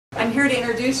here to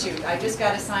introduce you. I just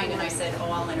got assigned and I said,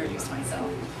 oh, I'll introduce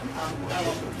myself. I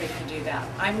won't forget to do that.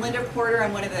 I'm Linda Porter.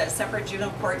 I'm one of the separate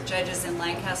juvenile court judges in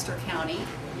Lancaster County.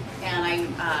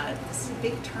 And this is a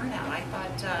big turnout. I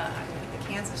thought with the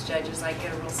Kansas judges I'd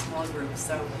get a real small group.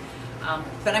 So,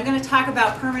 but I'm going to talk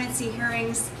about permanency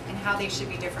hearings and how they should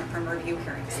be different from review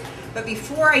hearings. But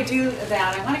before I do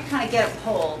that, I want to kind of get a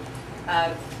poll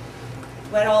of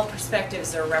what all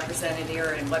perspectives are represented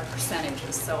here and what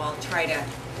percentages. So I'll try to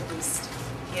at least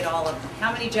hit all of them.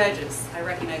 How many judges? I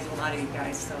recognize a lot of you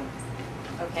guys. So,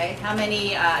 okay. How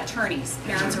many attorneys,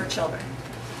 parents or children?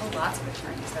 Oh, lots of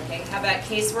attorneys. Okay. How about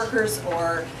caseworkers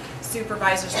or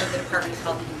supervisors with the Department of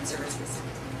Health and Human Services?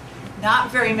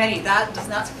 Not very many. That does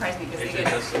not surprise me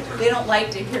because they don't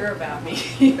like to hear about me.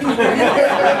 They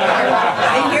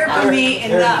hear from me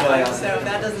enough, so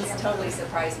that doesn't totally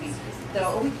surprise me.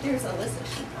 Though, there's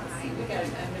Alyssa. We got a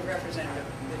representative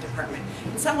of the department.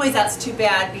 In some ways, that's too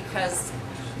bad because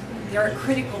they're a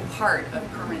critical part of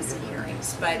permanency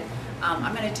hearings. But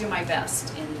I'm going to do my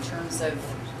best in terms of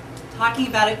talking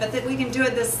about it, but that we can do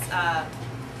it this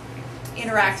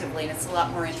interactively, and it's a lot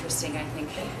more interesting, I think,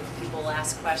 if people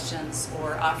ask questions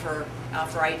or offer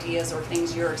ideas or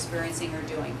things you're experiencing or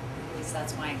doing. At least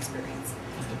that's my experience.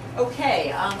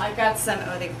 Okay, I've got some,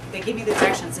 they give me the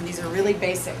directions, and these are really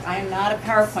basic. I am not a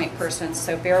PowerPoint person,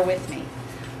 so bear with me.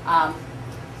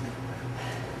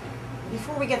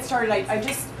 Before we get started, I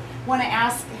just want to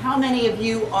ask how many of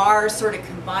you are sort of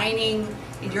combining,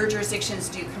 in your jurisdictions,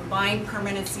 do you combine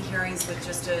permanency hearings with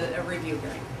just a review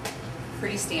hearing?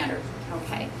 Pretty standard,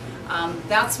 okay.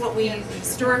 That's what we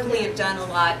historically have done a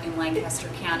lot in Lancaster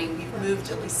County. We've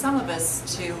moved, at least some of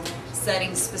us, to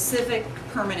setting specific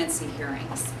permanency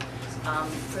hearings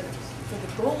for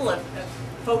the goal of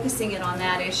focusing it on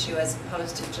that issue as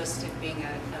opposed to just it being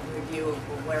a review of,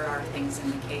 well, where are things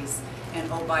in the case, and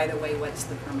oh, by the way, what's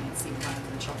the permanency plan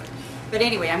for the children. But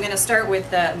anyway, I'm going to start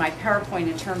with my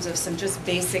PowerPoint in terms of some just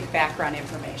basic background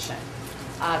information.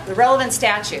 The relevant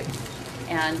statute,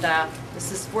 and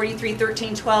this is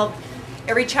 43-13-12.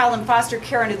 Every child in foster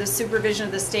care under the supervision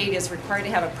of the state is required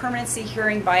to have a permanency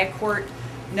hearing by a court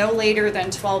no later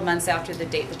than 12 months after the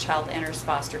date the child enters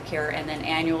foster care, and then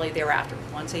annually thereafter,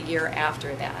 once a year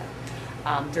after that,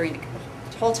 during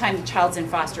the whole time the child's in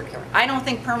foster care. I don't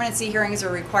think permanency hearings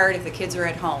are required if the kids are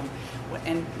at home.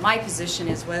 And my position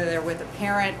is whether they're with a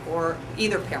parent or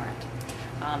either parent.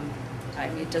 I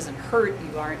mean, it doesn't hurt,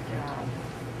 you aren't,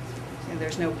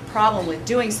 there's no problem with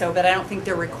doing so, but I don't think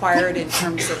they're required in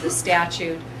terms of the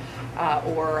statute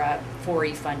or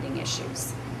 4E funding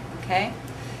issues, okay?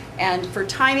 And for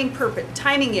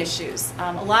timing issues,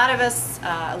 a lot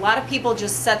of people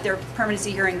just set their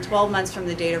permanency hearing 12 months from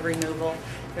the date of removal.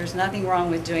 There's nothing wrong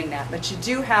with doing that, but you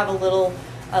do have a little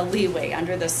leeway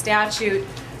under the statute.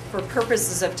 For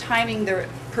purposes of timing the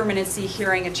permanency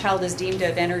hearing, a child is deemed to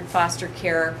have entered foster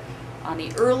care on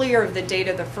the earlier of the date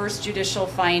of the first judicial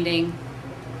finding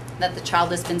that the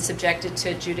child has been subjected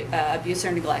to abuse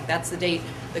or neglect. That's the date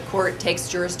the court takes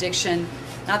jurisdiction,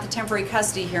 not the temporary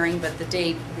custody hearing, but the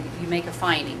date you make a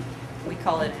finding. We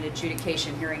call it an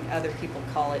adjudication hearing. Other people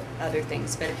call it other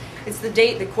things. But it's the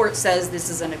date the court says this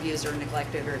is an abused or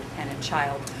neglected or dependent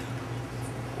child.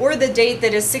 Or the date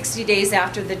that is 60 days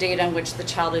after the date on which the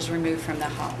child is removed from the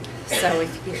home. So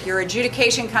if your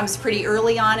adjudication comes pretty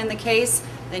early on in the case,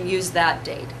 then use that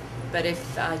date. But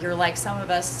if you're like some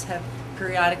of us have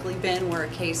periodically been, where a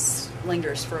case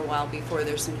lingers for a while before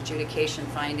there's an adjudication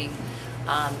finding,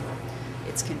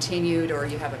 it's continued, or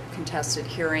you have a contested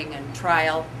hearing and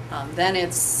trial, then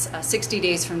it's 60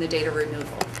 days from the date of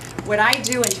removal. What I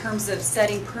do in terms of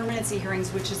setting permanency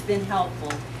hearings, which has been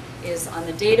helpful, is on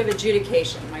the date of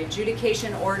adjudication, my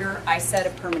adjudication order, I set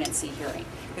a permanency hearing.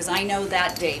 Because I know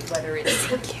that date, whether it's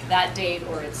that date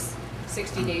or it's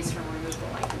 60 days from removal,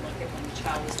 I can look at when the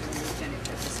child was removed, and if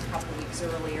it was a couple weeks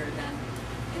earlier then.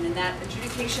 And in that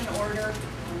adjudication order,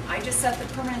 I just set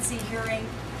the permanency hearing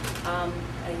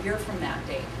a year from that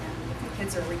date. And if the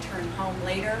kids are returned home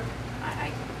later,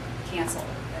 I cancel it.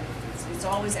 It's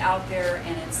always out there,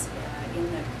 and it's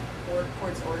in the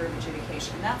court's order of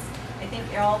adjudication. That's, I think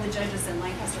all the judges in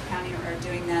Lancaster County are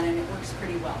doing that, and it works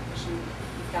pretty well because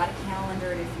you've got a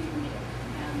calendar if you need it.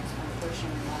 And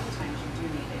unfortunately, a lot of times you do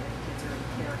need it if kids are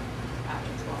here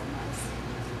after 12 months.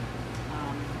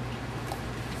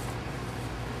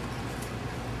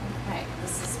 Okay,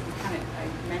 this is kind of, I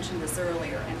mentioned this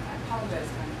earlier, and I apologize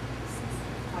if I'm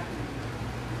talking.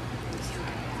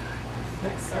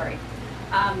 Sorry.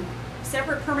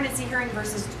 Separate permanency hearing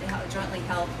versus jointly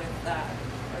held with a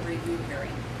review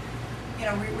hearing. You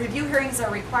know, review hearings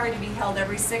are required to be held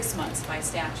every 6 months by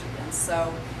statute, and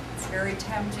so it's very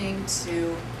tempting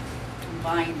to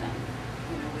combine them,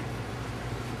 with,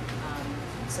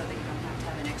 so that you don't have to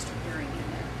have an extra hearing in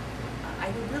there. I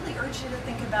would really urge you to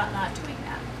think about not doing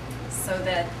that, so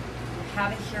that you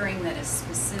have a hearing that is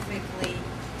specifically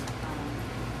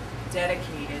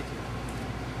dedicated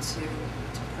to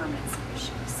permanency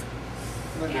issues.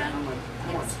 Linda, how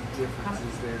much difference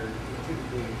is there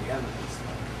typically in the evidence?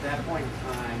 At that point in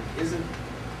time, isn't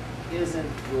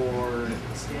your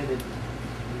extended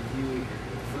review,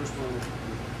 the first one,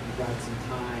 you've got some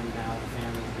time now, the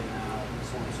family's been out, and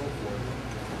so on and so forth.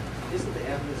 Isn't the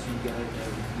evidence you got at the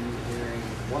review hearing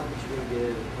one that you're going to get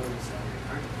at a permanency?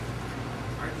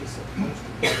 Aren't they supposed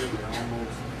to be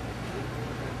almost?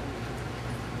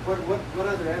 What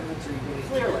other evidence are you going to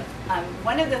get? Clearly.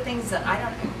 One of the things that I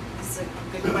don't, this is a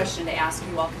good question to ask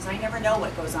you all, because I never know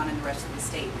what goes on in the rest of the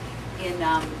state. In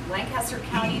Lancaster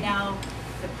County now,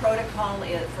 the protocol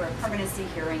for a permanency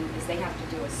hearing is they have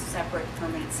to do a separate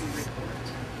permanency report.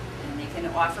 And they can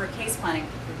offer a case planning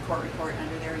report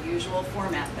under their usual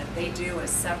format, but they do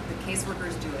the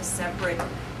caseworkers do a separate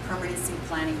permanency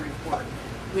planning report,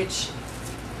 which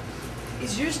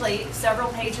is usually several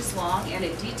pages long, and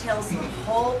it details the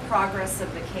whole progress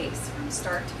of the case from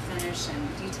start to finish,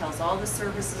 and details all the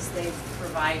services they've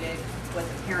provided, what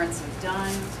the parents have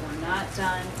done or not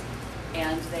done,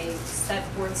 and they set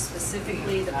forth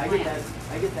specifically the plan.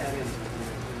 I get that in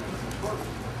the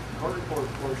court report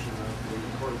portion of the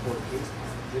court report case plan.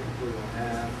 Typically will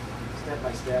have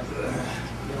step-by-step, a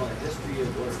history of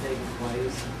what's taking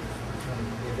place.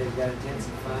 If they've got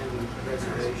intensive finding,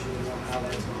 preservation, how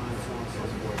that's gone, so on and so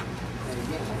forth. And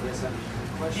again, I guess I'm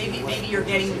questioning maybe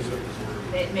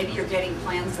you're getting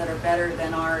plans that are better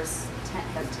than ours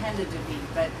have tended to be,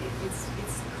 but it's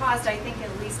caused, I think,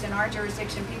 at least in our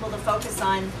jurisdiction, people to focus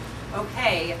on,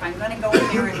 okay, if I'm going to go in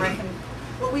there and recommend,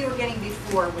 what we were getting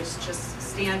before was just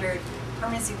standard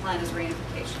permanency plan is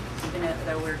reunification, even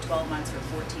though we're 12 months or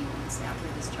 14 months after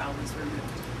this child was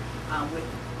removed, with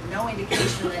no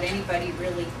indication that anybody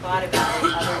really thought about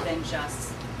it other than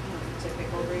just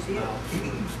typical review.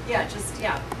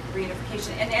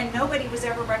 Reunification. And nobody was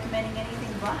ever recommending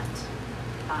anything but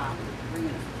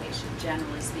reunification,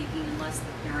 generally speaking, unless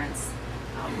the parents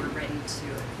were ready to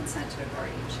consent to a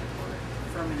guardianship or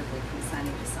affirmatively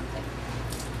consenting to something.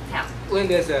 Yeah.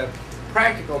 Linda, as a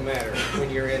practical matter,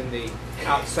 when you're in the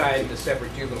outside the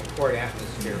separate juvenile court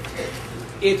atmosphere,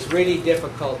 it's really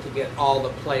difficult to get all the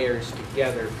players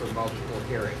together for multiple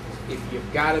hearings. If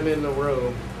you've got them in the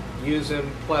room, use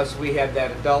them, plus we have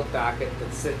that adult docket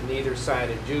that's sitting either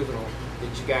side of juvenile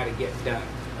that you got to get done.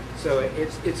 So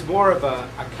it's more of a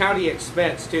county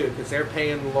expense too, because they're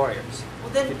paying the lawyers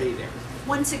to be there.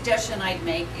 One suggestion I'd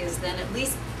make is then at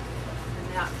least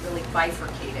not really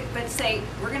bifurcate it, but say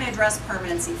we're going to address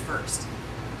permanency first.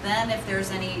 Then if there's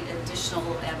any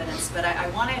additional evidence, but I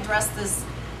want to address this.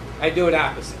 I do it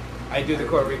opposite. I do the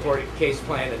court reported case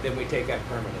plan, and then we take up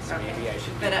permanency. Okay. Maybe I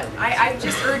should. But I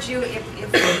just urge you,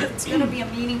 if it's going to be a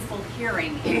meaningful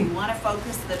hearing, and you want to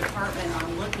focus the department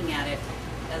on looking at it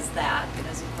as that,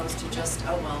 as opposed to just,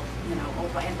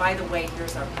 and by the way,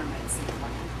 here's our permanency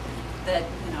plan. That,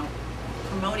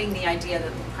 promoting the idea that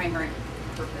the primary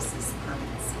purpose is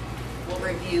permanency. We'll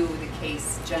review the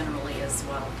case generally as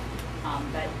well.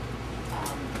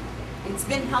 It's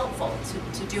been helpful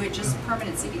to do it just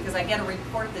permanency, because I get a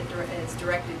report that is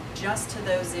directed just to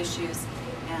those issues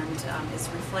and is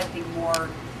reflecting more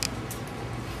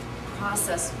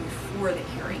process before the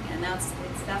hearing. And that's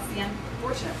the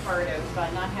unfortunate part of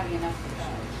not having enough,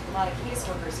 a lot of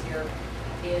caseworkers here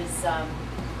is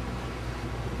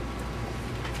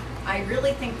I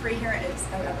really think a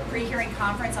pre-hearing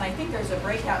conference, and I think there's a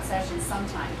breakout session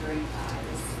sometime during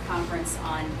this conference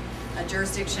on a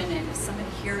jurisdiction, and if somebody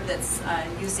here that's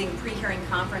using pre-hearing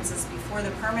conferences before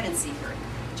the permanency hearing,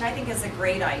 which I think is a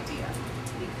great idea,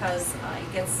 because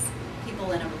it gets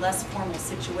people in a less formal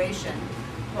situation,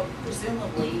 but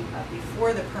presumably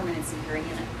before the permanency hearing,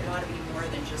 and it ought to be more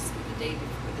than just the day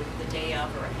before, the day of,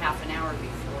 or a half an hour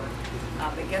before,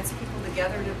 but gets people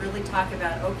together to really talk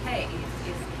about, okay,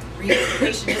 if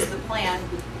reunification is the plan,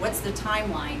 what's the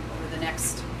timeline over the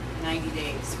next 90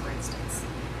 days, for instance?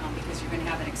 Because you're going to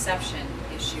have an exception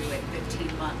issue at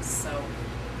 15 months, so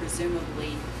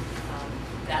presumably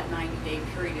that 90-day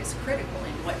period is critical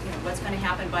in what's going to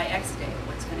happen by X day,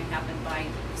 what's going to happen by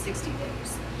 60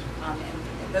 days.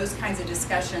 And those kinds of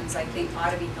discussions, I think,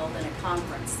 ought to be held in a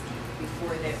conference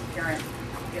before the parent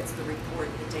gets the report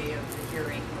the day of the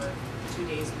hearing or 2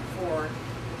 days before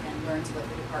and learns what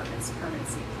the department's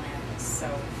permanency plan is. So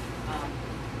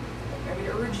I would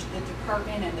urge the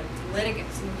department and the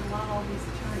litigants and all these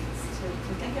attorneys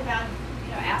to think about,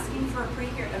 asking for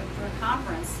a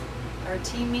conference, a or a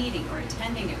team meeting or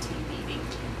attending a team meeting,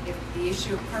 if the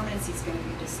issue of permanency is going to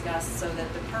be discussed, so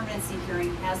that the permanency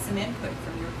hearing has some input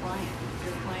from your client. If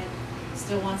your client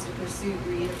still wants to pursue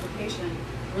reunification,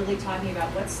 really talking about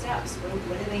what steps,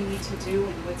 what do they need to do,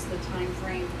 and what's the time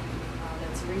frame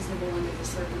that's reasonable under the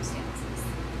circumstances.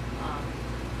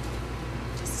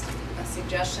 Just a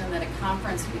suggestion that a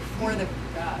conference before the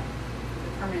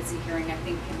permanency hearing, I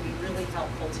think, can be really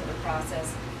helpful to the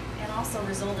process, and also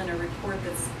result in a report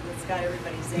that's got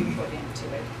everybody's input into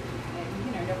it. And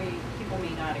you know, people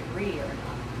may not agree or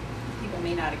not. People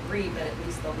may not agree, but at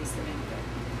least there'll be some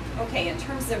input. Okay, in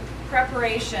terms of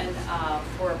preparation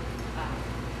for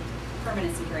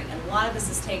permanency hearing, and a lot of this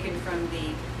is taken from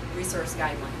the resource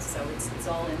guidelines, so it's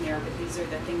all in there, but these are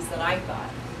the things that I thought.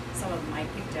 Some of them I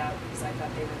picked out because I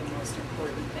thought they were the most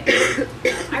important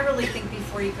things. I really think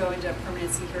before you go into a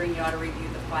permanency hearing, you ought to review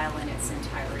the file in its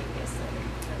entirety as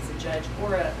a judge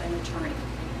or an attorney.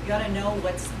 You ought to know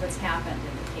what's happened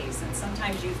in the case, and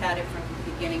sometimes you've had it from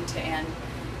beginning to end.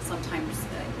 Sometimes,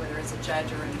 whether it's a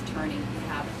judge or an attorney, you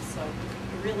haven't. So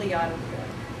you really ought to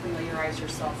familiarize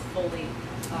yourself fully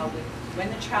with when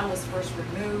the child was first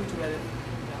removed, whether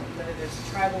there's a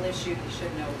tribal issue, you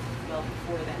should know well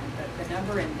before then. But the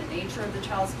number and the nature of the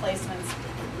child's placements,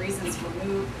 reasons for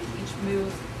each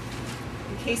move,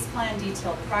 the case plan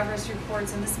detailed progress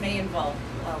reports, and this may involve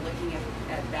looking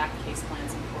at back case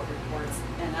plans and court reports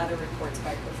and other reports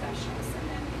by professionals. And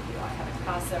then if you have a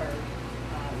CASA or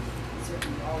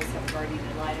certainly you always have a guardian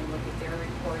ad litem look at their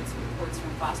reports from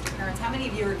foster parents. How many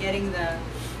of you are getting the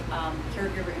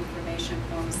caregiver information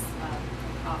forms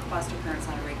from foster parents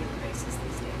on a regular basis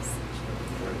these days?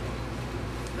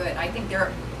 Good. I think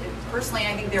personally,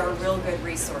 I think they're a real good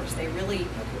resource. They really,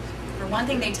 for one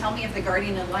thing, they tell me if the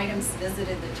guardian ad litem's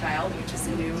visited the child, which is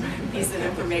a new piece of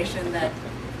information that,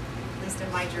 at least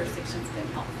in my jurisdiction, has been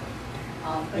helpful.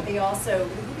 But they also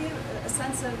give you a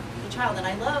sense of the child, and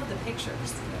I love the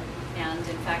pictures. And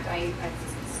in fact, I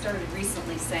started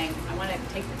recently saying I want to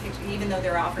take the picture, even though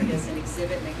they're offered as an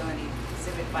exhibit and they go in the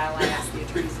exhibit file. I asked the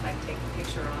attorneys if I could take the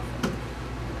picture off and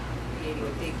creating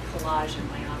a big collage in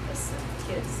my office of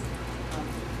kids.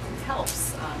 It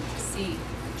helps to see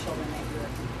the children that you're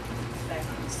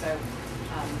affecting. So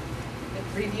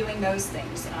reviewing those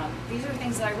things. These are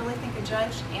things that I really think a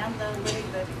judge and the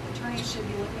attorney should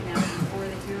be looking at before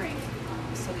the hearing,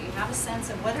 so that you have a sense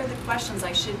of what are the questions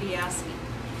I should be asking.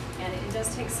 And it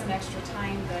does take some extra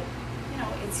time, but you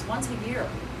know, it's once a year.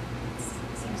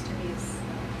 It seems to me it's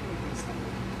pretty reasonable.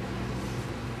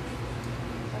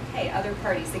 Okay, other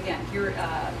parties. Again, here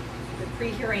the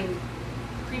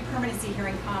pre-permanency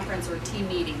hearing conference or team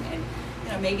meeting, and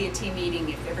you know, maybe a team meeting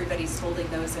if everybody's holding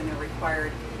those and they're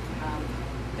required.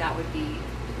 That would be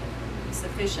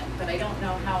sufficient. But I don't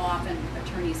know how often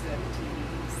attorneys go to team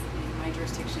meetings. In my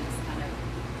jurisdiction, it's kind of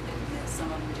hit and miss.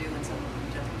 Some of them do, and some of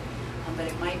them don't. But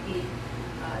it might be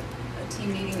a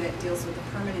team meeting that deals with the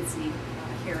permanency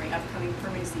hearing, upcoming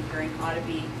permanency hearing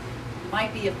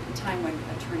might be a time when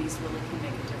attorneys really can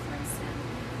make a difference,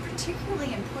 and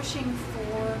particularly in pushing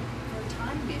for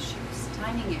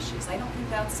timing issues. I don't think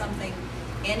that's something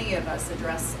any of us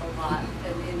address a lot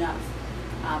enough.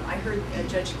 I heard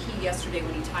Judge Key yesterday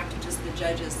when he talked to just the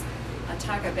judges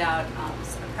talk about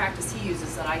a practice he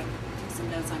uses that I took some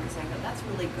notes on because I thought that's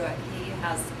really good.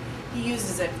 He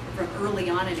uses it from early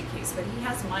on in a case, but he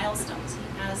has milestones.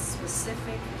 He has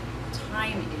specific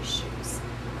time issues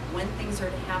when things are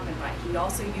to happen by. He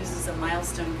also uses a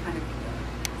milestone kind of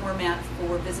format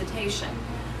for visitation,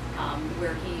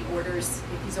 where he orders,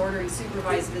 if he's ordering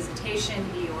supervised visitation,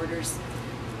 he orders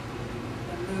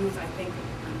a move, I think,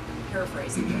 I'm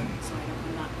paraphrasing, so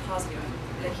I'm not positive,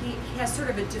 that he has sort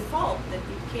of a default that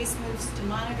the case moves to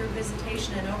monitor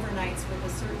visitation and overnights with a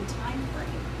certain time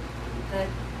frame that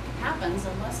happens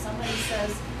unless somebody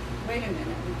says, wait a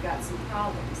minute, we've got some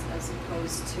problems, as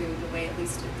opposed to the way at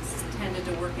least it's tended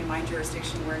to work in my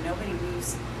jurisdiction, where nobody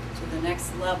moves to the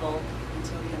next level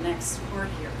until the next court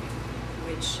hearing,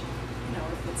 which, you know,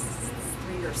 if it's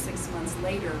 3 or 6 months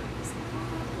later, is not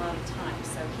a lot of time.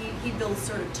 So he builds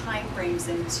sort of time frames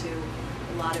into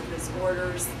a lot of his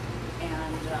orders.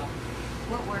 And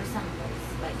what were some of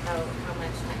those? Like how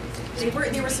much time is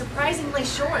it? They were surprisingly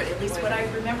short. At least what I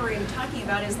remember him talking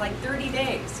about is like 30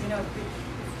 days. You know,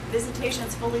 visitation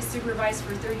is fully supervised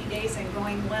for 30 days and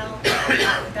going well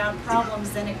without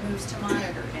problems, then it moves to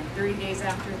monitor. And 30 days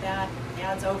after that,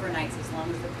 adds overnights as long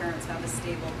as the parents have a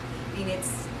stable.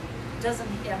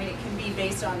 I mean, it can be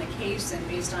based on the case and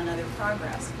based on other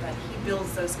progress, but he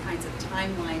builds those kinds of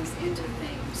timelines into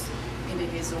things, into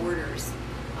his orders,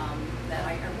 that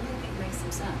I really think makes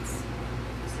some sense.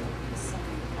 So this is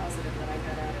something positive that I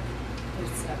got out of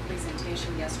his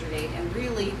presentation yesterday, and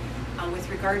really, with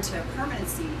regard to a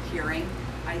permanency hearing,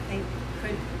 I think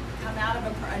could come out of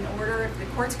an order. If the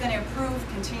court's going to approve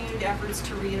continued efforts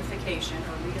to reunification,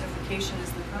 or reunification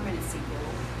is the permanency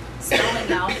goal,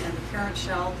 spelling out, and the parent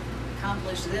shall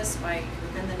accomplish this by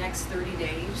within the next 30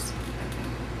 days,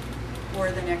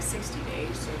 or the next 60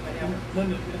 days, or whatever.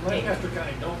 Linda, in Lancaster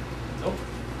County,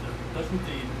 doesn't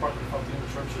the Department of Health and Human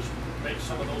Services make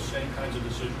some of those same kinds of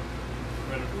decisions?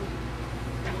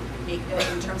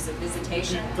 In terms of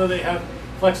visitation? So they have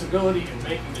flexibility in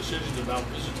making decisions about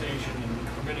visitation and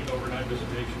permitting overnight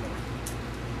visitation?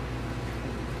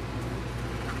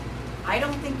 I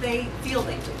don't think they feel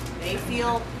they do. They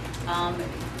feel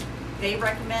they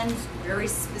recommend very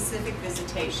specific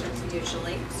visitation,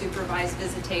 usually supervised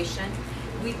visitation.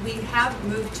 We have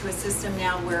moved to a system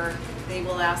now where they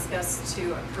will ask us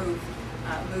to approve,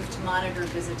 move to monitored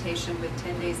visitation with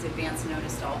 10 days advance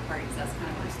notice to all parties. That's kind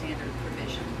of our standard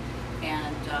provision.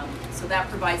 And so that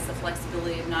provides the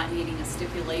flexibility of not needing a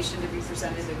stipulation to be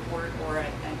presented in court or a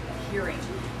hearing.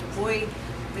 Boy,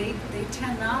 they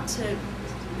tend not to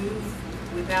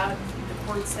move without the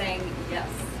court saying yes,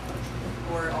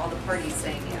 or all the parties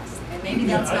saying yes. And maybe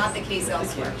that's not the case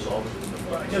elsewhere. Well,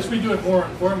 I guess we do it more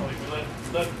informally.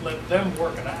 We let them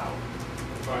work it out.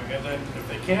 And then if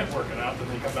they can't work it out, then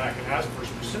they come back and ask for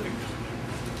specific visitation.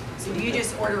 So do you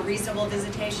just order reasonable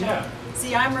visitation? Yeah.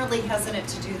 See, I'm really hesitant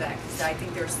to do that because I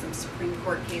think there's some Supreme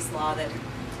Court case law that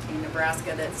in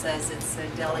Nebraska that says it's a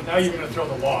delicate. Now you're going to throw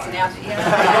the law in.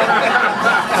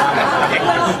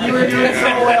 You were doing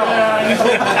so well.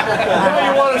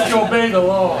 Now you want us to obey the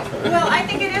law. Well, I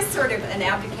think it is sort of an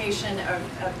abdication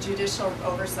of judicial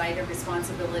oversight of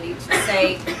responsibility to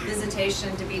say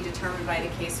visitation to be determined by the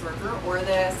caseworker or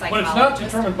the psychologist. But it's not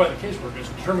determined by the caseworker, it's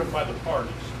determined by the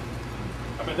parties.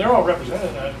 I mean, they're all represented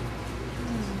in that.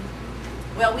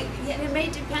 Well, it may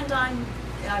depend on,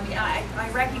 I mean, I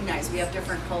recognize we have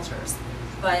different cultures,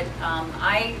 but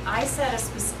I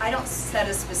don't set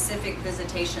a specific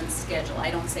visitation schedule. I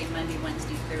don't say Monday,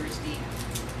 Wednesday, Thursday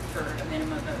for a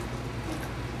minimum of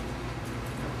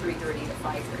 3:30 to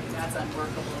 5:30. That's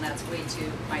unworkable and that's way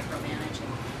too micromanaging.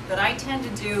 But I tend to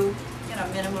do,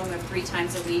 minimum of 3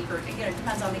 times a week, or it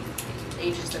depends on the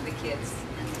ages of the kids.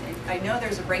 And I know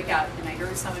there's a breakout, and I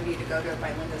urge some of you to go to it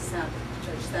by Linda Sem,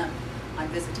 Judge Sem, on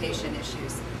visitation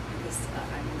issues, because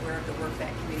I'm aware of the work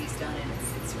that committee's done, and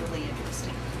it's really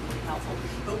interesting, really helpful.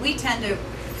 But we tend to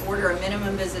order a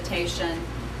minimum visitation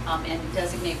and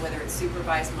designate whether it's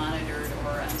supervised, monitored,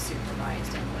 or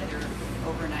unsupervised, and whether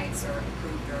overnights are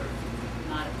approved or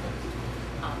not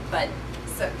approved.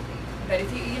 But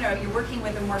if you're working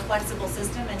with a more flexible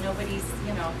system and nobody's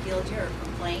appealed you or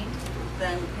complained,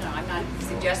 then I'm not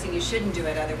suggesting you shouldn't do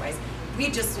it otherwise. We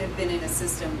just have been in a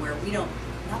system where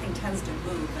nothing tends to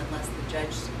move unless the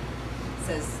judge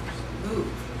says move.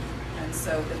 And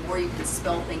so the more you can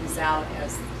spell things out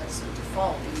as a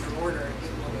default in your order,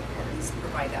 it will at least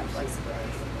provide that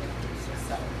flexibility.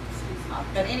 So,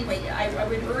 but anyway, I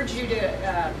would urge you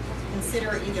to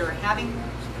consider either having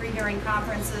pre-hearing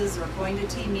conferences or going to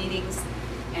team meetings,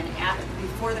 and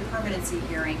before the permanency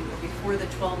hearing, or before the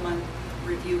 12-month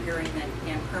review hearing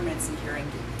and permanency hearing,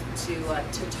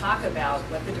 to talk about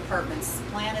what the department's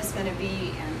plan is going to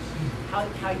be and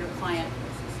how your client,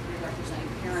 representing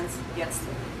parents, gets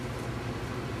there.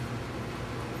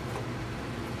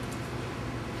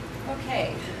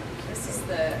 Okay,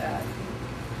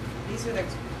 these are the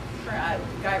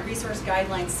resource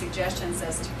guidelines suggestions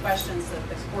as to questions that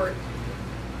the court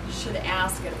should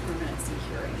ask at a permanency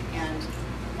hearing. And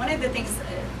one of the things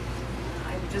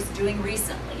I'm just doing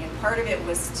recently, and part of it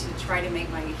was to try to make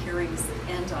my hearings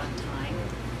end on time,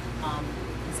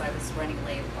 because I was running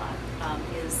late a lot,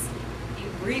 is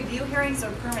review hearings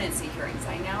or permanency hearings.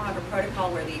 I now have a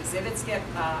protocol where the exhibits get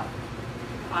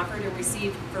offered or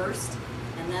received first,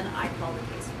 and then I call the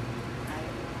case.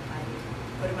 I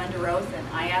put them under oath, and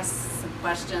I ask some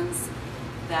questions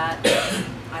that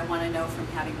I want to know from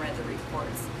having read the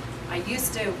reports. I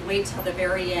used to wait till the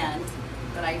very end,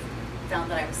 but I found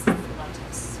that I was a lot of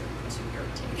times too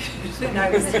irritated, and I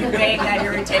was conveying that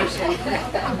irritation.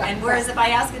 And whereas if I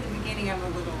ask at the beginning, I'm a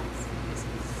little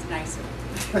nicer.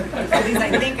 At least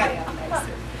I think I am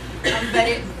nicer. But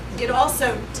it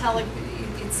also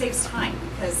it saves time,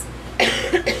 because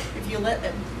if you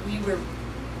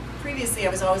previously I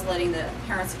was always letting the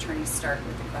parents' attorneys start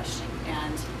with the questioning,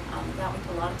 and that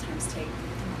would a lot of times take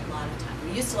a lot of time.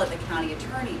 We used to let the county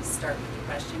attorneys start with the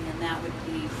questioning, and that would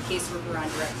be caseworker on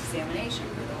direct examination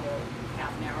for the whole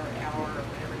half an hour, or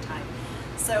whatever time.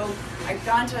 So I've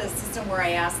gone to a system where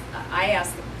I ask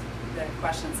the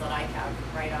questions that I have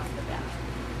right off the bat,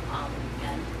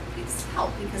 and hearings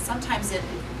help, because sometimes it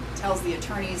tells the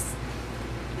attorneys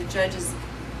the judge is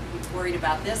worried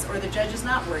about this, or the judge is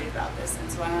not worried about this,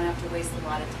 and so I don't have to waste a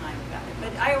lot of time about it.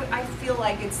 But I feel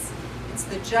like it's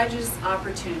the judge's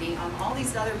opportunity. All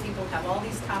these other people have all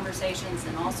these conversations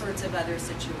in all sorts of other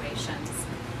situations,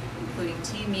 including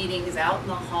team meetings, out in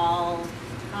the hall,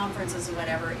 conferences, or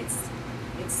whatever.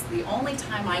 It's the only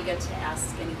time I get to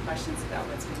ask any questions about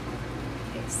what's going on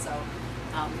in the case. So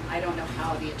I don't know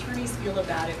how the attorneys feel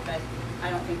about it, but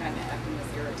I don't think I'm acting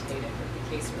as irritated with the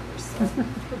caseworkers. So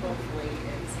hopefully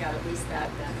it's got at least that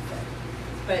benefit.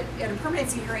 But at a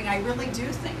permanency hearing, I really do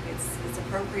think it's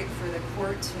appropriate for the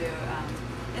court to,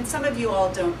 and some of you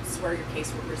all don't swear your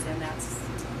caseworkers in. That's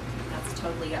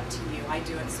totally up to you. I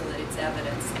do it so that it's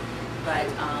evidence, but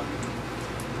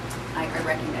I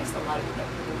recognize a lot of people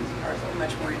are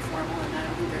much more informal, and I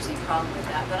don't think there's any problem with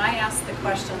that. But I ask the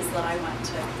questions that I want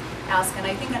to ask, and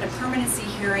I think at a permanency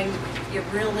hearing, it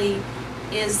really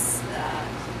is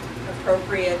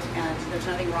appropriate, and there's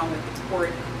nothing wrong with the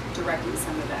court directing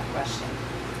some of that question.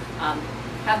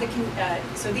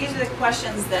 So these are the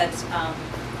questions that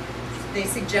they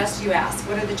suggest you ask.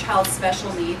 What are the child's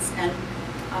special needs? And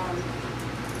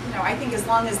you know, I think as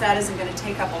long as that isn't going to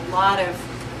take up a lot of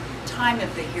time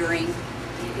of the hearing,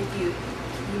 if you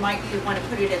might want to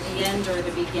put it at the end or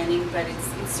the beginning, but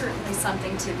it's certainly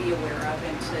something to be aware of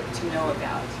and to know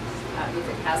about if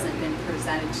it hasn't been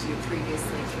presented to you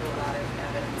previously through a lot of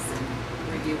evidence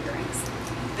and review hearings.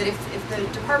 But if the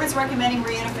department's recommending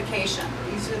reunification,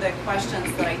 these are the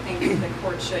questions that I think the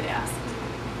court should ask.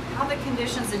 How the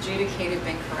conditions adjudicated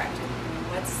been corrected?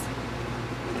 What's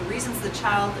the reasons the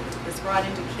child was brought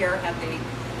into care? Are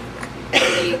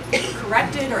they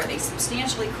corrected, or are they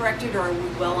substantially corrected, or are we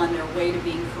well on their way to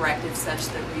being corrected such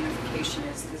that reunification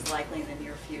is likely in the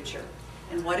near future?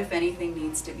 And what, if anything,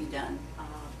 needs to be done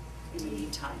in the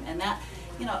meantime? And that,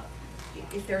 you know,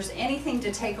 if there's anything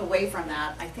to take away from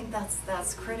that, I think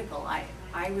that's critical.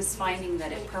 I was finding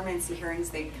that at permanency hearings,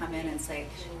 they'd come in and say,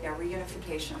 yeah,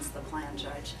 reunification's the plan,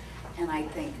 Judge. And I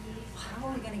think, how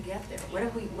are we going to get there?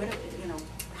 You know,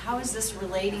 how is this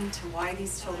relating to why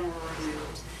these children were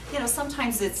removed? You know,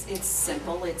 sometimes it's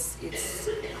simple. It's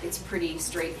pretty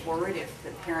straightforward. If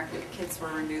the kids were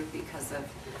removed because of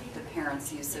the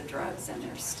parents' use of drugs, and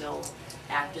they're still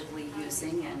actively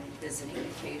using and visiting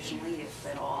occasionally, if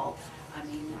at all. I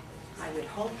mean, I would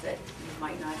hope that you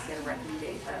might not get a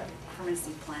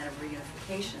permanency plan of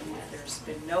reunification if there's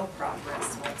been no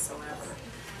progress whatsoever.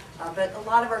 But a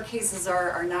lot of our cases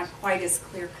are not quite as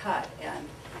clear-cut, and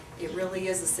it really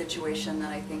is a situation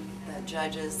that I think the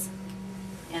judges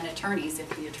and attorneys, if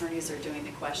the attorneys are doing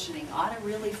the questioning, ought to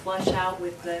really flush out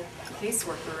with the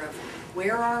caseworker of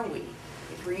where are we?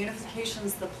 If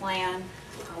reunification's the plan,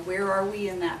 where are we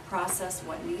in that process?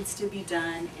 What needs to be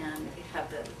done? And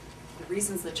have the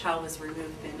reasons the child was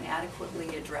removed been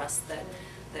adequately addressed, that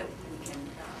we can,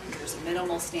 there's a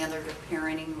minimal standard of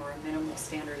parenting or a minimal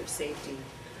standard of safety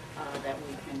that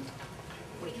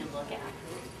we can look at.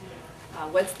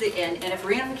 And if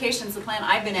reunification is the plan,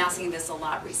 I've been asking this a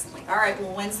lot recently. All right,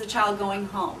 well, when's the child going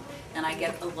home? And I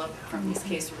get a look from these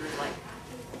caseworkers like,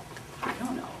 I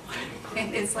don't know.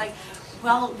 And it's like,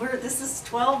 well, this is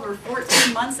 12 or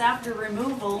 14 months after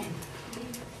removal.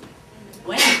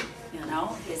 When? You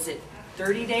know, is it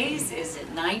 30 days? Is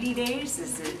it 90 days?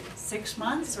 Is it 6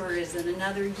 months? Or is it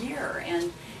another year?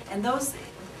 And those,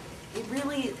 it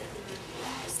really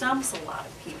stumps a lot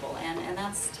of people, and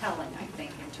that's telling, I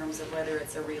think, in terms of whether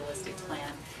it's a realistic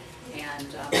plan.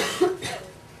 And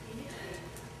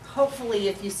hopefully,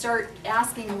 if you start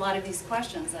asking a lot of these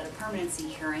questions at a permanency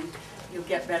hearing, you'll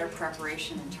get better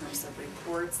preparation in terms of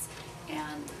reports,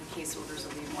 and the caseworkers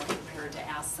will be more prepared to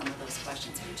ask some of those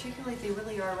questions, particularly if they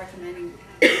really are recommending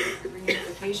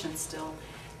reunification still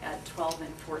at 12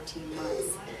 and 14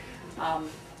 months. And,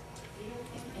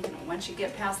 you know, once you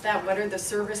get past that, what are the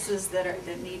services that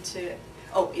need to?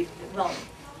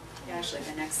 Actually,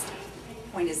 the next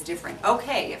point is different.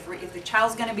 Okay, if the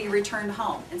child's going to be returned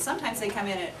home, and sometimes they come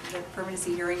in at the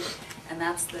permanency hearing, and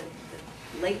that's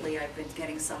lately I've been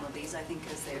getting some of these, I think,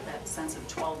 because they have that sense of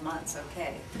 12 months.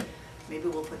 Okay, maybe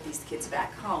we'll put these kids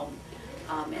back home,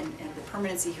 and the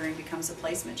permanency hearing becomes a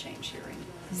placement change hearing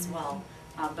as well.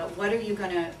 But what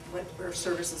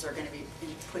services are going to be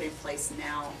put in place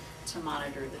now to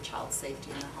monitor the child's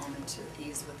safety in the home and to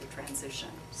ease with the transition?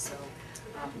 So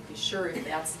be sure if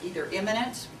that's either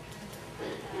imminent,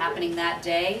 happening that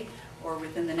day, or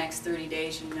within the next 30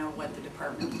 days, you know what the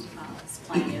department's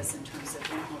plan is in terms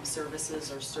of in-home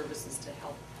services or services to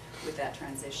help with that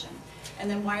transition. And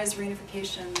then why is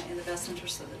reunification in the best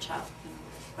interest of the child? You know,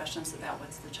 questions about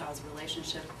what's the child's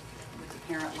relationship with the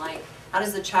parent like, How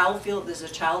does the child feel? Does the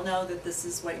child know that this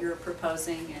is what you're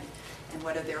proposing, and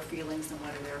what are their feelings and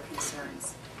what are their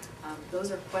concerns?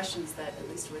 Those are questions that, at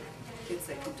least with kids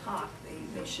that can talk,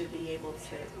 they should be able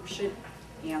to, should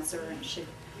answer and should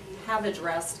have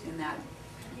addressed in that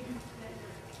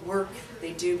work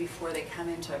they do before they come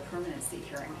into a permanency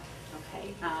hearing.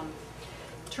 Okay.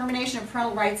 Termination of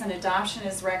parental rights and adoption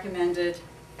is recommended.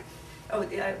 Oh,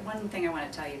 one thing I want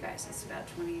to tell you guys is about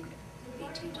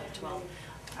 2018 to 12.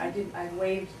 I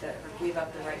waived or gave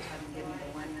up the right to have them give me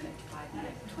the 1 minute, 5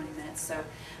 minute, 20 minutes. So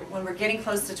when we're getting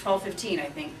close to 12:15, I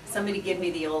think somebody give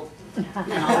me the old. And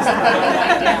I'll just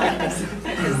write down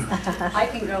because I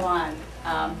can go on.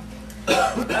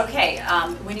 Okay,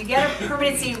 when you get a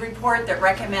permanency report that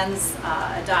recommends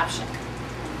adoption,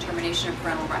 termination of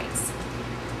parental rights,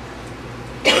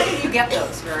 you get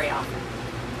those very often.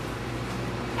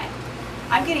 Okay.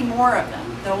 I'm getting more of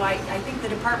them, though I think the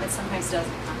department sometimes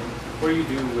doesn't come. What do you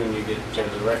do when you get to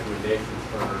the recommendation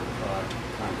for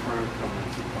concurrent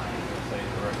permanency plan? Let's say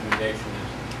the recommendation is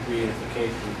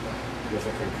reunification with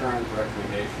a concurrent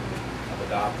recommendation of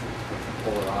adoption, which are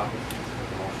polar opposites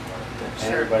for the most part. And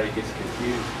everybody gets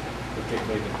confused,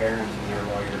 particularly the parents and their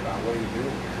lawyer, about what are you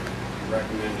doing here? You're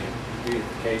recommending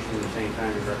reunification at the same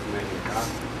time you're recommending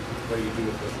adoption. What do you do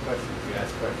with those questions? You ask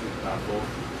questions about both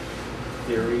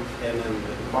theories, and then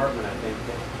the department, I think,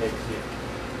 takes the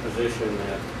position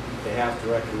that they have to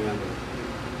recommend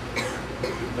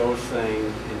those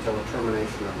things until the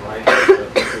termination of rights the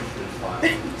petition is filed,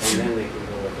 and then they can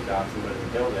go with adoption. But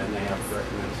until then, they have to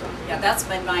recommend something. Yeah, that's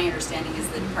been my understanding, is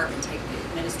the department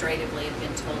administratively have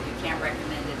been told you can't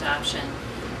recommend adoption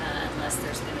unless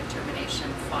there's been a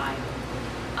termination filed.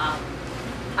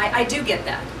 I do get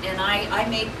that, and I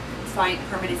make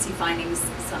permanency findings.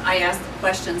 So I ask the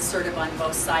questions sort of on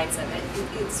both sides of it.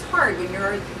 It's hard when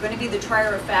you're going to be the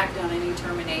trier of fact on any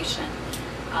termination.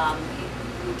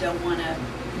 You don't want to,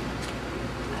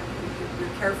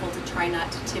 you're careful to try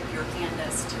not to tip your hand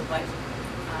as to what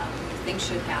you think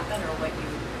should happen or what you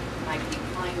might be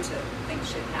inclined to think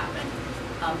should happen.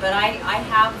 But I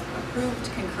have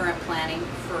approved concurrent planning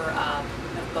for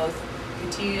both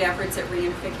continued efforts at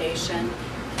reunification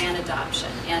and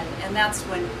adoption. And that's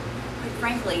when, quite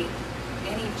frankly,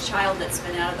 any child that's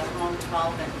been out of the home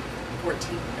 12 and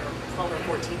 14 or 12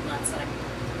 or 14 months, and I'm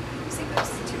using those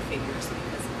two figures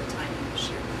because of the timing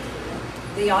issue,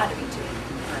 they ought to be doing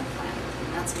concurrent planning.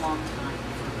 And that's a long time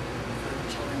for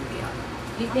children to be out of the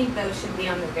home. Do you think those should be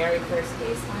on the very first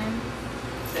baseline?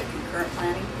 The concurrent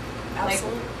planning?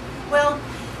 Absolutely. Well,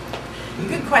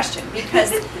 good question,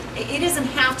 because it doesn't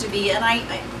have to be, and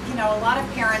you know, a lot of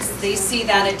parents, they see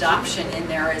that adoption in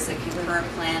there as a concurrent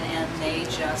plan and they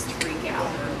just freak out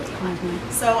early on.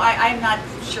 So I'm not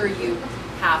sure you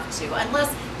have to,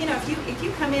 unless, you know, if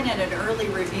you come in at an early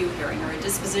review hearing or a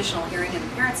dispositional hearing and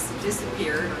the parents have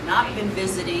disappeared or not been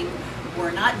visiting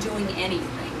or not doing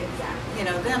anything, you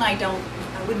know, then I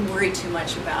wouldn't worry too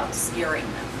much about scaring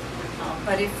them.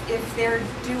 But if they're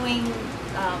doing,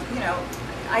 you know,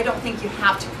 I don't think you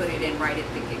have to put it in right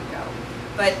at the get-go.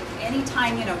 But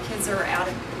anytime, you know, kids are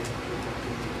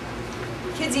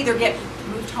kids either get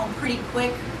moved home pretty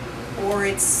quick or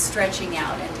it's stretching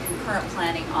out, and concurrent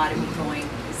planning ought to be going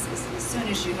as soon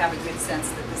as you have a good sense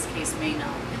that this case may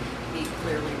not be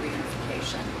clearly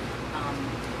reunification.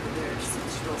 There's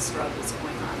some real struggles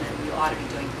going on, and you ought to be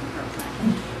doing concurrent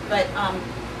planning.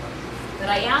 But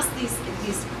I ask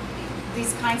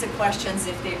these kinds of questions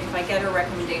if I get a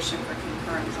recommendation for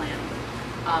concurrent planning.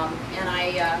 And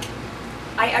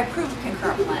I approve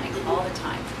concurrent planning all the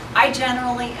time. I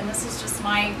generally, and this is just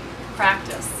my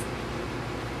practice,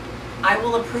 I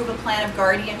will approve a plan of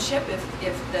guardianship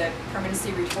if the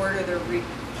permanency report or the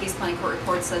case planning court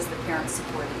report says the parents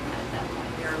supporting that at that point.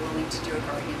 They're willing to do a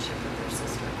guardianship with their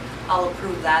sister. I'll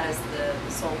approve that as the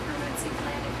sole permanency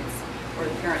plan or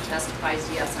the parent testifies,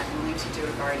 yes, I'm willing to do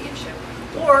a guardianship.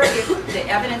 Or if the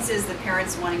evidence is the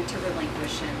parent's wanting to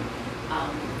relinquish and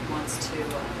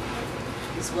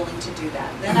is willing to do that,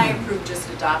 then I approve just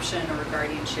adoption or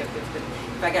guardianship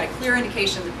if I got a clear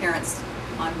indication the parent's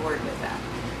on board with that.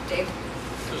 Dave?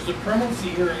 Does the permanency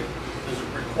hearing, does it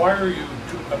require you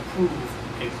to approve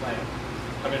a plan?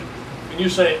 I mean, when you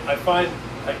say, I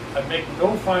make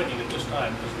no finding at this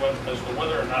time as to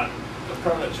whether or not the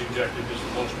permanency objective is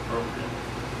the most appropriate.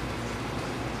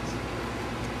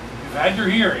 You've had your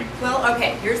hearing. Well,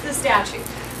 okay, here's the statute.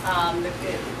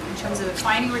 In terms of the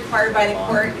finding required by the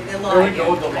court, the law. There we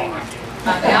go with the law.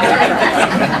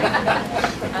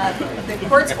 The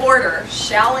court's order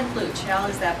shall include, shall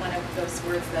is that one of those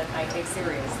words that I take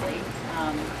seriously,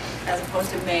 as opposed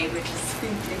to may, which is,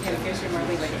 again, gives you more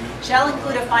leeway, shall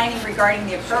include a finding regarding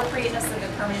the appropriateness of the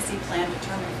permanency plan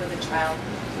determined for the child,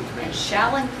 and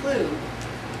shall include,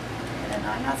 and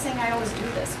I'm not saying I always do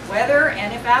this, whether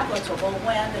and if applicable,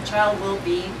 when the child will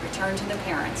be returned to the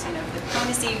parents. You know, if the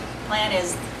permanency plan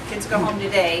is kids go home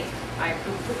today, I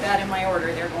put that in my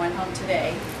order, they're going home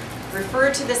today.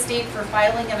 Refer to the state for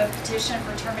filing of a petition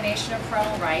for termination of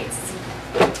parental rights.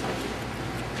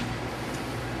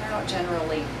 I don't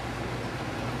generally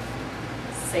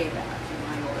say that in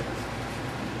my order.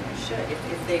 I should,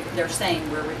 if they're saying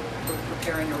we're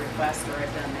preparing a request, or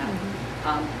I've done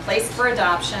that. Placed for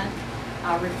adoption,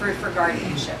 referred for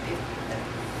guardianship.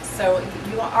 So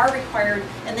you are required,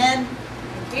 and then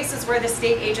in cases where the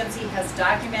state agency has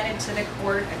documented to the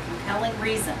court a compelling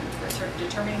reason for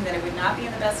determining that it would not be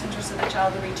in the best interest of the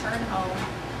child to return home.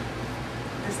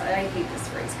 This, I hate this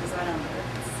phrase because I don't know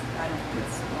if it's, I don't think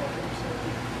it's,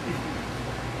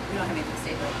 we don't have anything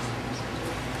state legislators.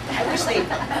 I wish they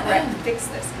would fix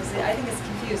this because I think it's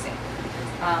confusing.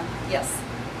 Yes.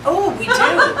 Oh, we do.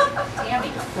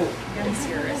 Tammy. Tammy's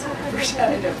here as a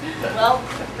representative. Well,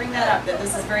 bring that up, that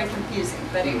this is very confusing.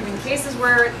 But in cases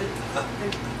where the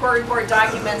court report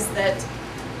documents that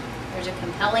there's a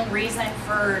compelling reason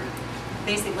for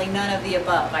basically none of the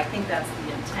above, I think that's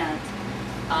the intent.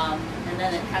 And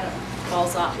then it kind of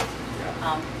falls off.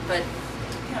 But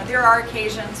you know, there are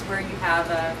occasions where you have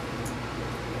a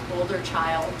older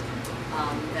child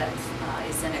that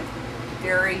is in a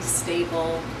very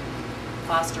stable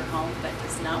foster home but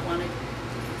does not want to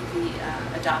be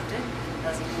adopted,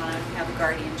 doesn't want to have a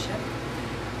guardianship,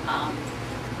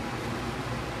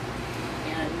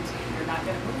 and you're not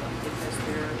going to move them because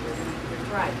they're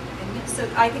thriving. And so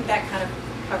I think that kind of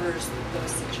covers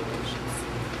those situations.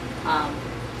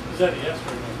 Is that a yes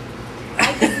or no?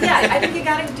 Yeah, I think you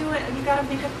got to do it. You got to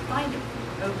make a finding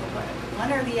of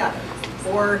one or the other,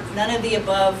 or none of the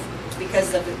above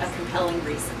because of a compelling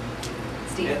reason.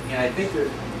 Steve? And I think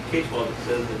there's case law that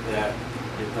says that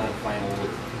is not a final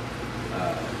order.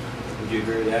 Would you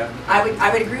agree with that?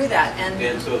 I would agree with that,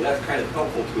 And so that's kind of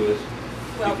helpful to us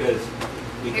because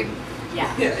we can.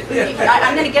 Yeah.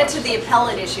 I'm going to get to the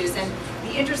appellate issues, and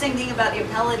the interesting thing about the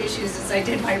appellate issues is I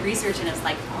did my research, and it's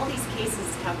like all these cases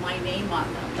have my name on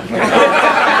them.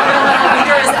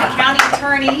 Either as a county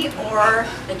attorney or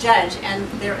a judge, and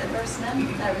there's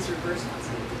none that was reversed.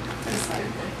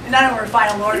 None of them were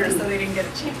final orders, so they didn't get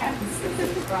a chance.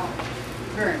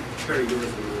 Vern. Very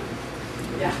good.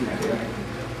 Yeah.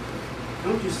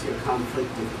 Don't you see a conflict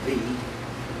with B?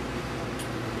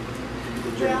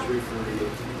 The judge referring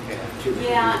it to the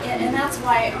And that's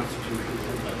why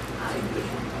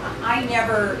I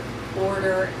never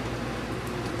order,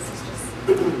 this is just,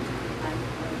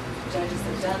 judges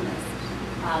have done this.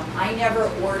 I never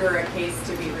order a case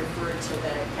to be referred to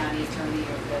the county attorney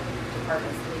or the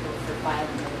department's legal for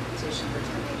filing a petition for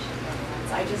termination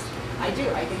of rights. I do.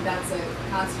 I think that's a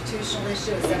constitutional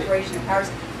issue, a separation of powers.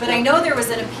 But I know there was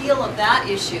an appeal of that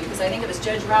issue, because I think it was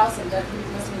Judge Rouse, and he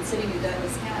must have been sitting in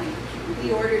Douglas County.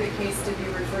 He ordered a case to be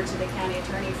referred to the county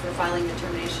attorney for filing the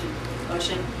termination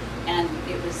motion, and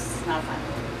it was not a final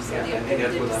order. So Yeah, I think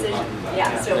that's what I'm talking about.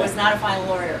 Yeah, so it was not a final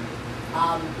order.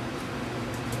 I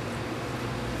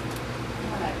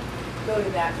want to go to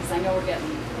that, because I know we're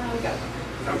getting, well, we got it.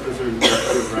 I'm concerned that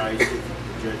could arise if the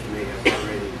judge may have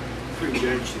already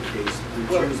prejudged the case.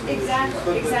 Well,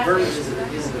 exactly. But Vern, is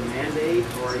it a mandate,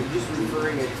 or are you just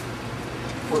referring it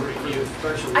for review?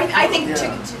 I think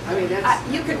I mean, that's,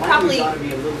 you could the probably, language ought to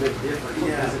be a little bit different.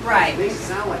 Because Right. It makes it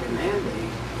sound like a mandate.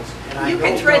 And I you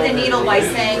don't could thread know the that needle it by is.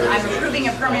 saying, I'm approving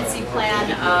a permanency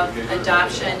plan of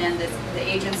adoption, and the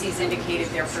agency's indicated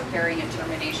they're preparing a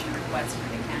termination request for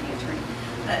the county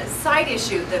attorney. Side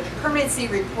issue, the permanency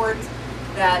report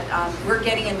that we're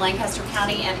getting in Lancaster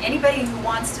County, and anybody who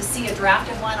wants to see a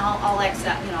drafted one, I'll X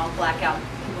out, I'll black out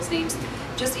people's names.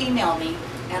 Just email me,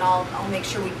 and I'll make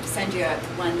sure we send you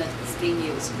one that's being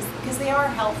used, because they are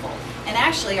helpful. And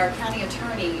actually, our county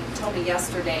attorney told me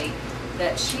yesterday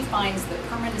that she finds the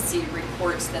permanency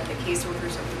reports that the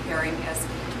caseworkers are preparing as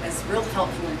real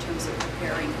helpful in terms of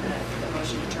preparing the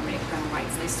motion to terminate parental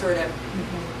rights. They sort of,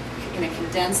 in a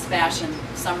condensed fashion,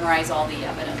 summarize all the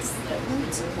evidence that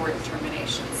would support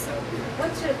termination. So,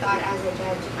 What's your thought as a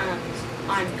judge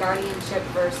on guardianship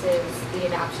versus the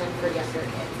adoption for younger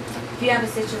kids? If you have a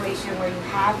situation where you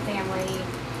have family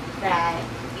that,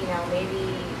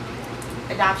 maybe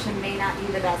adoption may not be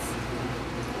the best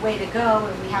way to go,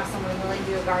 and we have someone willing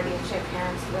to do a guardianship,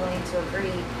 parents willing to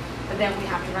agree, but then we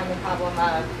have to run the problem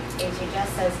of HHS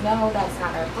says, no, that's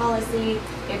not our policy.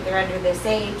 If they're under this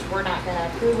age, we're not going to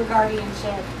approve a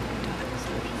guardianship.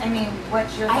 I mean,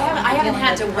 what's your? I haven't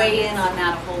had to dealing with weigh in permanency? on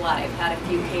that a whole lot. I've had a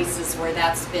few cases where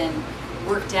that's been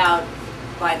worked out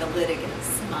by the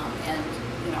litigants. And,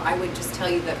 you know, I would just tell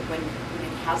you that when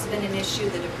it has been an issue,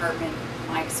 the department,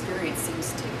 my experience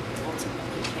seems to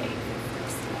ultimately cave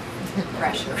if there's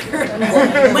pressure.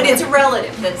 When it's a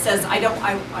relative that says,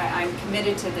 I'm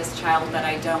committed to this child, but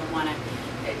I don't want to,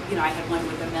 you know, I had one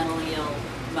with a mentally ill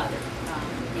mother,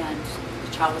 and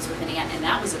the child was with an aunt, and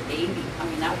that was a baby. I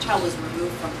mean, that child was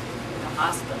removed from the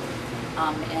hospital,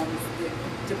 and the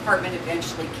department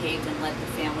eventually caved and let the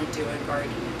family do a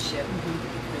guardianship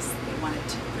because they wanted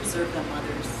to preserve the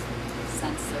mother's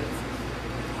sense of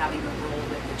having a role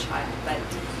with the child. But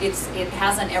it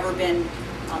hasn't ever been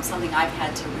something I've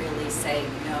had to really say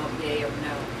no, yay or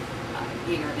no,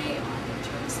 yay or nay on in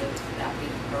terms of that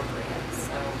being appropriate.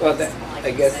 So Well, that's all I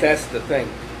can guess say. that's the thing.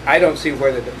 I don't see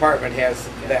where the department has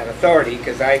that authority,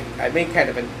 because I made kind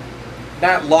of a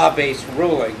not law-based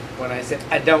ruling when I said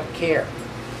I don't care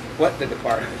what the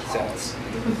department says.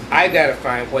 I got to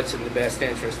find what's in the best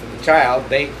interest of the child.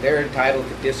 They're entitled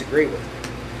to disagree with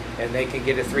it, and they can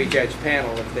get a 3-judge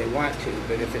panel if they want to.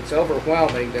 But if it's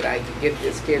overwhelming that I can get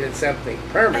this kid in something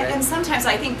permanent, And sometimes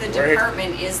I think the Where-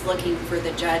 department is looking for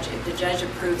the judge. If the judge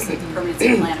approves the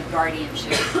permanency plan of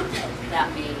guardianship,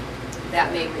 that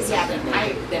may result Yeah, in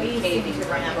but them we seem caving. to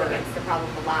run up against the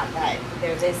problem a lot that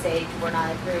they're this age, we're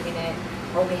not approving it,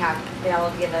 or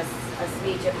they'll give us a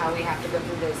speech of how we have to go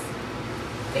through this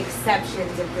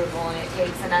exceptions approval, and it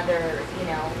takes another, you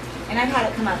know, and I've had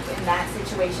it come up in that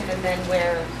situation, and then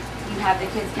where you have the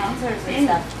kids counselors and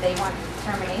stuff, they want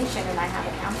termination, and I have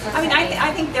a counselor. I mean, saying-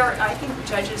 I think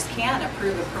judges can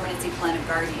approve a permanency plan of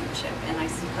guardianship, and I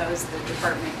suppose the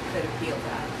department could appeal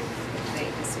that if they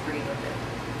disagree with it.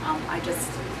 I just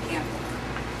can't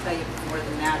tell you more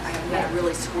than that. I haven't had it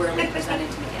really squarely presented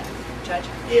to me yet. Judge?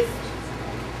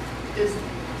 Does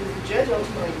the judge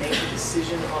ultimately make a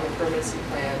decision on the permanency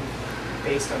plan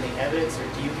based on the evidence, or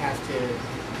do you have to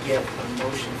get a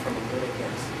motion from a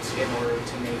litigant in order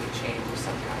to make a change of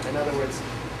some kind? In other words,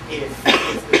 if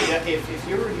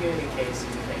you're reviewing a case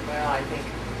and you think, well, I think,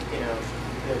 you know,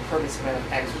 the permanency plan of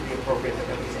X would be appropriate, that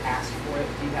nobody's asked for it,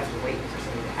 do you have to wait for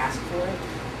somebody to ask for it?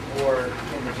 Or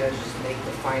can the judge just make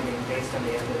the finding based on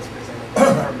the evidence presented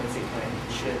that the permanency plan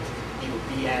should either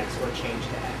be X or change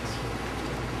to X?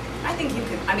 I think you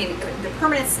can, I mean,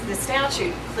 the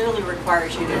statute clearly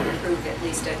requires you to approve at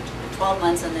least at 12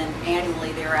 months and then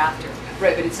annually thereafter.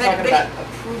 Right, but it's talking about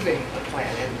approving a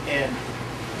plan, and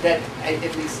that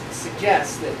at least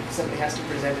suggests that somebody has to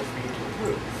present it for you to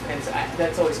approve. And so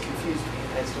that's always confused me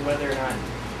as to whether or not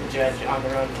the judge on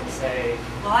their own can say,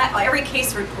 Well, every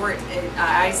case report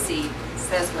I see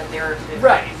says what their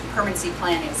Right. permanency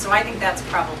plan is, so I think that's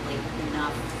probably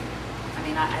enough. I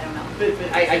mean, I don't know.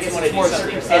 but I guess it's more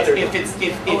circumstance.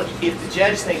 If the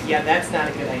judge thinks, yeah, that's not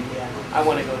a good idea, I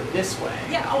want to go this way.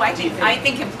 Yeah, I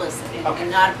think implicit Okay.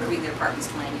 in not approving the department's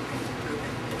plan, you can approve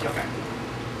it.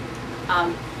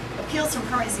 Okay. Appeals from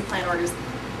permanency plan orders,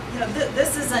 you know,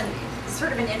 this is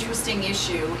sort of an interesting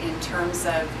issue in terms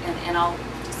of, and I'll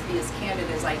just be as candid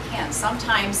as I can.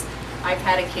 Sometimes I've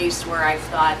had a case where I've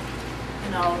thought,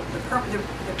 you know,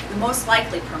 the most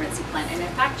likely permanency plan, and in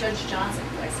fact, Judge Johnson,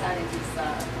 who I sat in his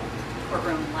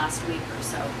courtroom last week or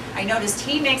so, I noticed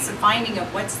he makes a finding of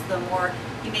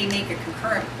he may make a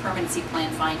concurrent permanency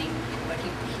plan finding, but he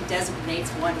designates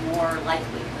one more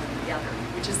likely than the other,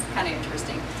 which is kind of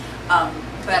interesting.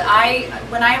 But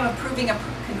when I am approving a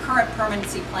concurrent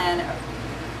permanency plan of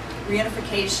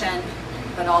reunification,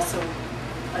 but also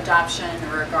adoption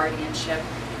or a guardianship,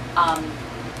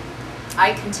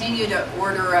 I continue to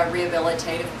order a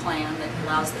rehabilitative plan that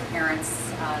allows the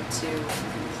parents to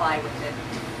comply with it.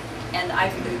 And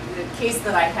the case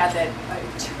that I had,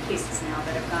 two cases now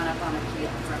that have gone up on appeal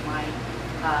from my,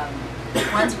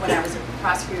 one's when I was a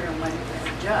prosecutor and one as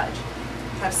a judge,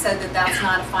 have said that that's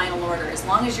not a final order. As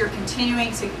long as you're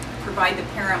continuing to provide the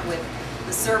parent with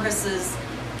the services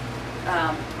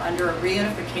under a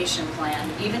reunification plan,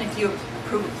 even if you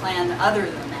approve a plan other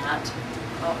than that,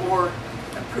 or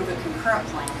approve a concurrent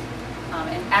plan,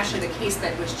 and actually the case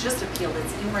that was just appealed,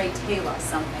 it's in Ray Taylor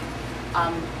something,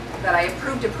 that I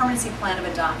approved a permanency plan of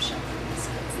adoption for these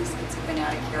kids. These kids have been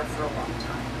out of care for a long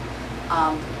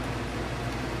time.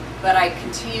 But I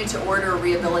continue to order a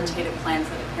rehabilitative plan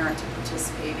for the parent to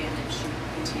participate in, and she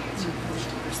continues to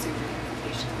pursue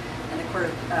reunification. And the Court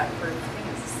of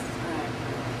Appeals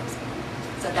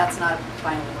said that's not a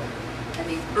final order. And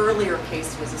the earlier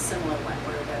case was a similar one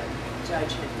where the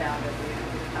judge had found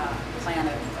a plan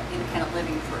of independent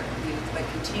living for youth, but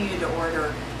continued to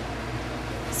order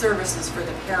services for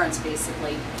the parents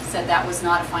basically said that was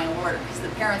not a final order, because the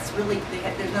parents really,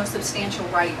 there's no substantial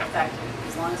right affected,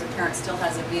 as long as a parent still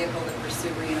has a vehicle to pursue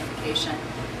reunification.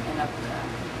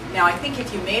 And now I think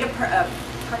if you made a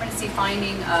permanency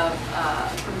finding of,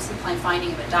 permanency plan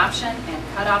finding of adoption and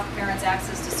cut off parents'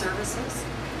 access to services,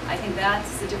 I think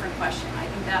that's a different question. I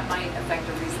think that might affect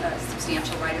a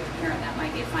substantial right of the parent. That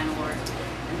might be a final order.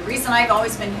 And the reason I've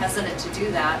always been hesitant to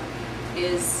do that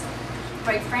is,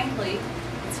 quite frankly,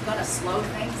 it's going to slow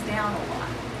things down a lot.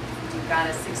 You've got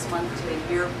a 6-month to a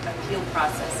year appeal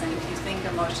process, and if you think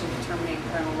a motion to terminate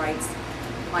parental rights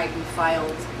might be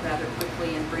filed rather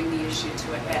quickly and bring the issue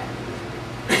to a head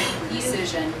for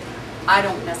decision, I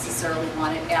don't necessarily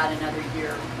want to add another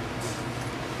year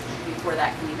before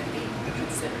that can even be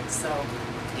considered. So,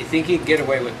 You think you can get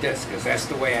away with this, because that's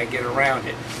the way I get around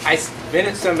it. The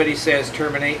minute somebody says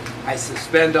terminate, I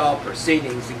suspend all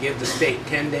proceedings and give the state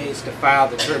 10 days to file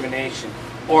the termination,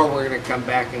 or we're going to come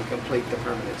back and complete the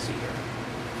permanency hearing.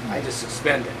 I just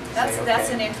suspend it. that's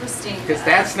an interesting. Because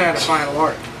that's not a final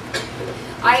order.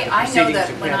 I know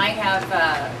that when I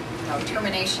have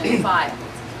termination filed,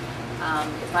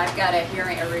 if I've got a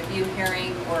hearing, a review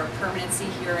hearing, or a permanency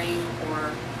hearing,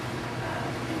 or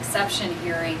an exception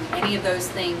hearing, any of those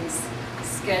things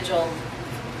scheduled,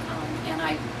 and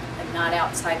I am not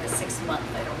outside the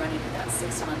 6-month, I don't run into that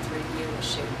 6-month review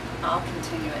issue, I'll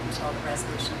continue it until the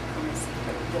resolution of permanency,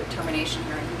 the termination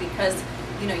hearing, because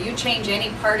you change any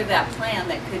part of that plan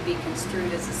that could be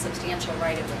construed as a substantial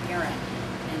right of the parent,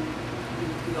 and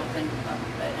you open up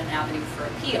an avenue for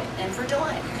appeal and for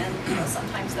delay, and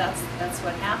sometimes that's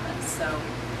what happens. So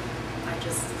I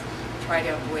just try to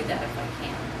avoid that if I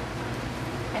can.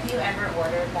 Have you ever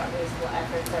ordered that reasonable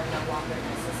efforts are no longer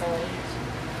necessary?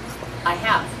 I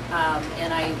have,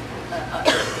 and a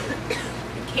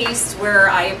case where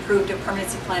I approved a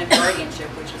permanency plan of guardianship,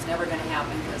 which is never going to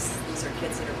happen because these are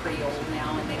kids that are pretty old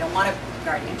now and they don't want a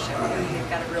guardianship. They've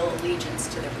got a real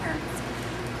allegiance to their parents,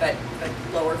 but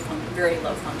very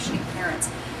low functioning parents.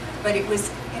 But it was,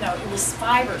 it was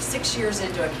 5 or 6 years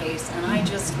into a case, and I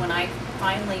just, when I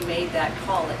finally made that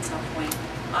call at some point,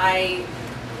 I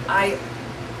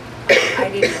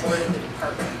didn't order the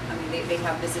department. I mean, they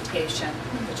have visitation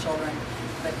with the children,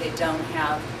 but they don't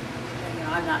have,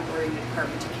 I'm not ordering the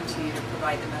department to continue to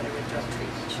provide the mother with drug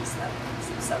treatment. She's had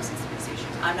some substance abuse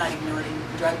issues. I'm not even ordering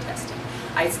drug testing.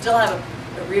 I still have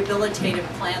a rehabilitative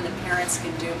plan that parents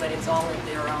can do, but it's all of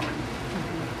their own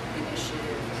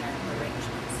initiative and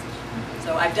arrangements.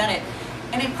 So I've done it,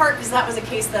 and in part because that was a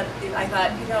case that I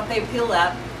thought, if they appeal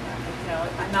that,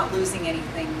 I'm not losing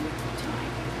anything with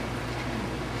time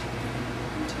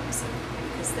in terms of,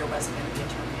 because there wasn't going to be a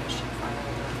termination final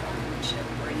or guardianship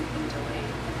or anything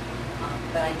delayed.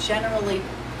 But I generally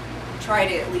try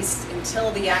to, at least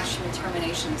until the actual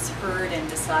termination is heard and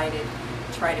decided,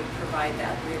 try to provide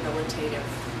that rehabilitative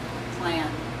plan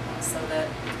so that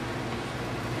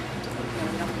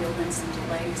we don't build in some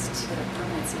delays to the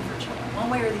permanency for children, one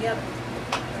way or the other.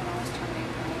 I don't always terminate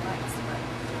parental rights, but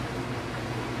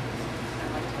I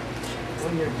like to make sure.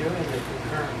 When you're doing the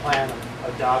concurrent plan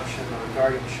of adoption or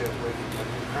guardianship with a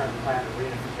concurrent plan of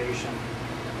reunification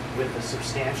with a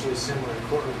substantially similar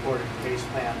court-reported case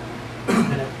plan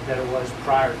that it was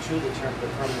prior to the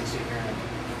permanency hearing,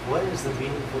 what is the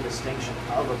meaningful distinction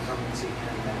of a permanency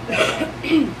hearing at that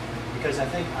point? Because I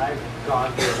think I've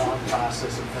gone through a long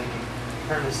process of thinking,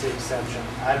 permanency exception,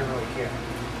 I don't really care.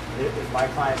 If my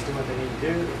client's doing what they need to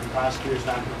do, if the prosecutor's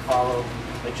not going to follow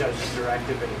a judge's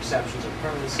directive and exceptions of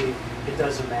permanency, it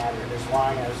doesn't matter as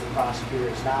long as the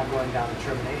prosecutor is not going down the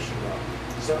termination road.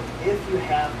 So if you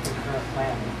have concurrent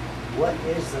planning, what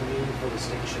is the meaningful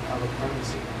distinction of a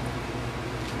permanency hearing?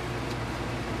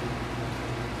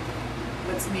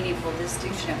 What's the meaningful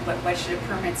distinction? What should a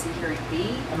permanency hearing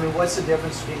be? I mean, what's the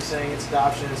difference between saying it's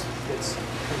adoption, it's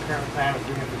concurrent plan with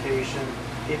reunification?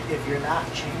 If you're not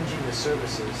changing the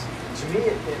services, to me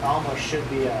it almost should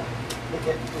be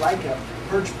like a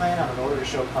purge plan on an order to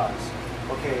show cause.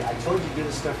 Okay, I told you to do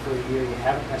this stuff for a year, you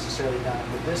haven't necessarily done it,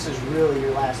 but this is really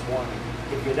your last warning.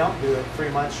 If you don't do it, 3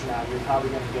 months from now, you're probably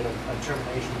going to get a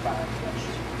termination filing against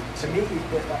you. To me,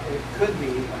 it could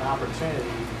be an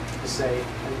opportunity to say,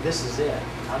 and this is it.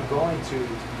 I'm going to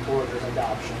order an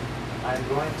adoption. I'm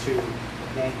going to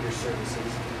yank your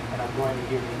services, and I'm going to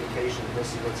give an indication that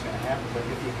this is what's going to happen. But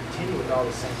if you continue with all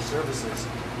the same services,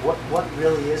 what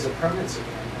really is a permanency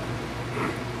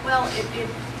hearing? Well,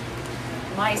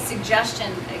 my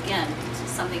suggestion, again,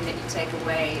 something that you take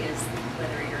away is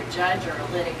whether you're a judge or a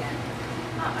litigant,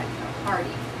 a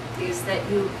party, is that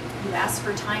you ask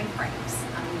for time frames.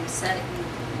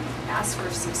 You ask for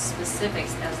some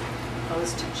specifics as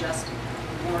opposed to just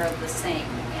more of the same,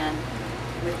 and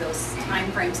with those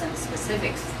timeframes and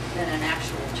specifics than an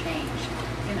actual change,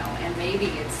 you know, and maybe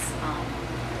it's,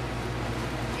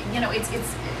 you know, it's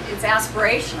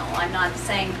aspirational. I'm not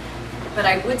saying, but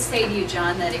I would say to you,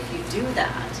 John, that if you do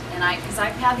that, and because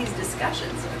I've had these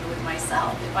discussions with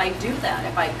myself, if I do that,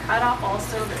 if I cut off all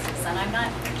services, and I'm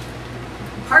not,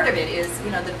 part of it is,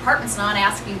 you know, the department's not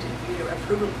asking you to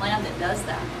approve a plan that does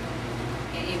that.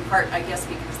 In part, I guess,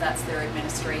 because that's their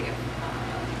administrative,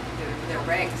 their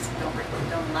regs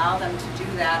don't allow them to do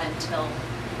that until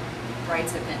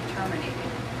rights have been terminated.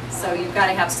 So you've got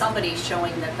to have somebody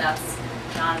showing that that's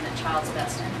not in the child's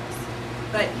best interest.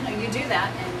 But, you know, you do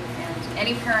that, and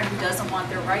any parent who doesn't want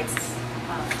their rights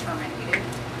terminated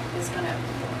is going to,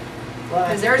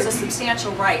 because there is a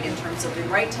substantial right in terms of the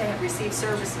right to receive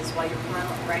services while your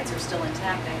parental rights are still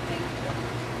intact, I think.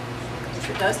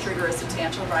 It does trigger a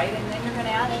substantial right, and then you're going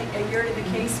to add a year to the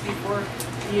case before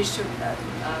the issue of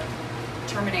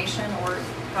termination or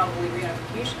probably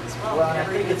reunification as well. Well, I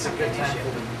think it's a good time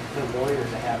for the lawyer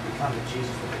to have become the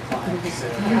Jesus with the client. So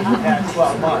you've had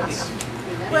 12 months.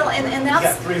 Well, and You that's...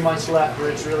 got 3 months left where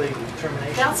it's really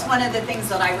termination. That's one of the things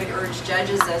that I would urge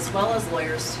judges as well as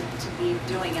lawyers to be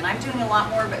doing. And I'm doing a lot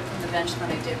more of it from the bench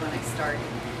than I did when I started.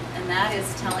 And that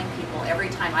is telling people every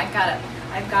time. I've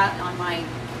got on my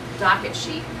docket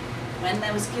sheet when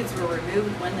those kids were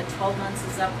removed, when the 12 months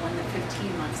is up, when the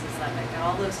 15 months is up. I've got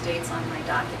all those dates on my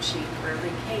docket sheet for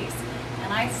every case. And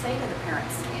I say to the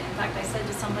parents, in fact, I said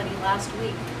to somebody last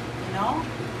week, you know,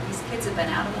 these kids have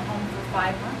been out of the home for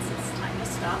 5 months. It's time to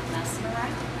stop messing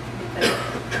around. Because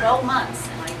 12 months,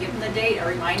 and I give them the date, I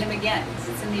remind them again, because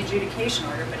it's in the adjudication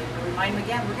order, but I remind them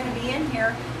again, we're going to be in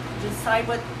here to decide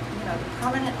what, you know, the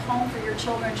permanent home for your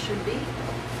children should be.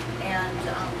 And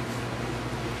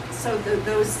so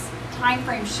those time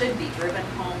frames should be driven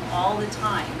home all the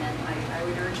time, and I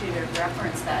would urge you to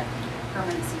reference that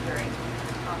permanency hearing.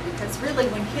 Because really,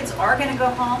 when kids are going to go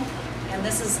home, and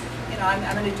this is, you know,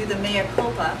 I'm going to do the mea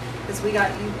culpa, because you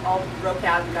all broke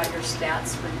out and got your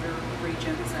stats for your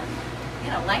regions, and,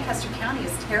 you know, Lancaster County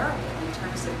is terrible in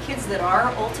terms of kids that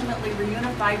are ultimately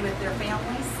reunified with their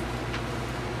families.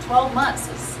 12 months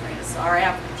is our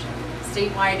average.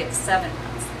 Statewide, it's 7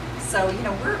 months. So, you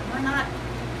know, we're not,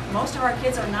 most of our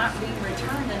kids are not being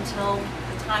returned until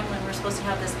the time when we're supposed to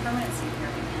have this permanency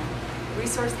hearing. And the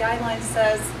resource guideline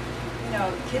says, you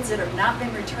know, kids that have not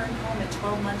been returned home at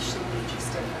 12 months should be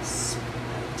just a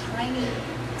tiny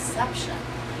exception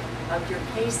of your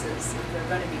cases if they're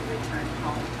going to be returned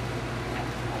home.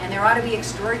 And there ought to be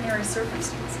extraordinary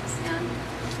circumstances. And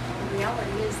the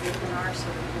reality is that there are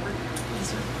sort of ordinary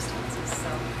circumstances.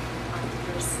 So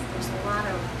there's a lot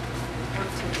of work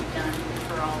to be done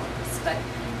for all of us. But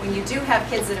when you do have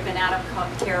kids that have been out of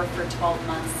care for 12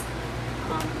 months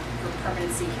for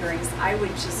permanency hearings, I would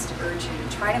just urge you to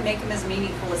try to make them as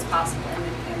meaningful as possible.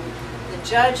 And the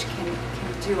judge can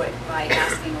do it by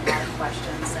asking a lot of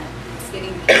questions, and it's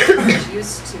getting the kids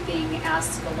used to being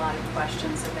asked a lot of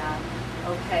questions about,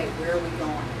 okay, where are we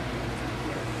going from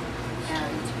here?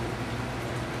 And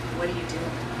what are you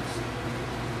doing?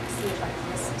 See if I can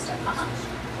miss some stuff.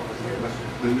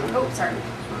 Oh, sorry.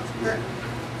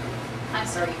 I'm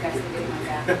sorry, you guys are getting my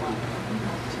back.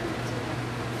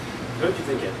 Don't you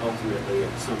think that ultimately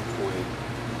at some point,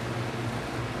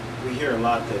 we hear a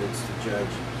lot that it's the judge,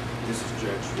 this is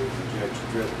judge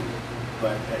driven,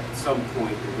 but at some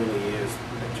point it really is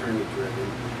attorney driven,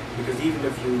 because even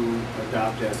if you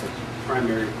adopt as a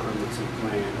primary permanency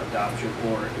plan adoption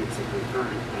or it's a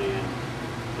concurrent plan,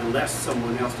 unless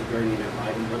someone else, the guardian ad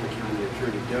litem or the county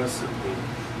attorney does something,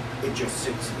 it just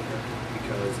sits there,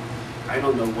 because I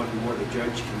don't know what more the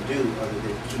judge can do other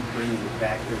than keep bringing it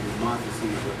back every month to see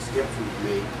what steps we've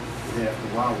made. And then after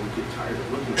a while, we get tired of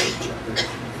looking at each other.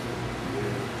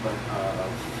 But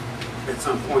at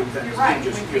some point, that's You're right,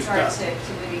 just with your regard stuff.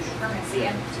 to living the permanency.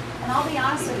 And I'll be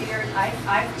honest with you,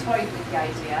 I've toyed with the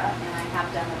idea, and I have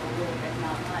done it a little bit,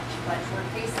 not much. But for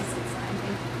cases, I'm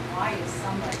thinking, why is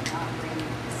somebody not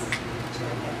bringing this to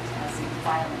a head as in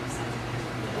filings?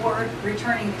 Or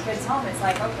returning the kids home. It's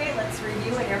like, okay, let's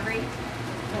review it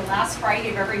the last Friday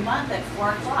of every month at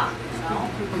 4 o'clock, you know?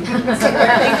 So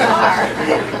where they are.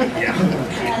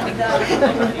 And,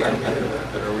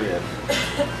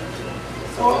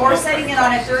 or setting it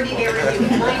on a 30-day review.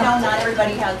 And I know not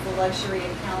everybody has the luxury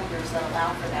of calendars that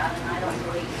allow for that, and I don't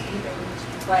really either.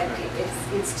 But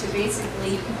it's to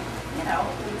basically, you know,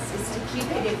 it's to keep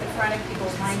it at the front of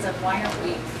people's minds of why aren't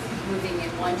we moving in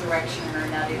one direction or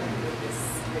another with this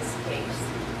case.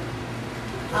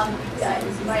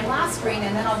 My last screen,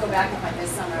 and then I'll go back if I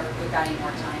miss some or if we've got any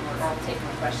more time, or I'll take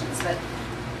more questions. But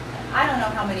I don't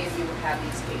know how many of you have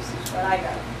these cases, but I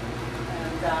got them.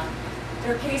 And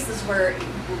there are cases where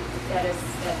that is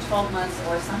at 12 months,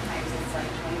 or sometimes it's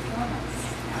like 24 months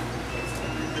after the kids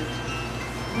are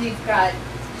removed. We've got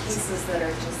cases that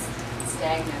are just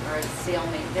stagnant or at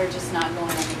stalemate. They're just not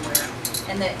going anywhere.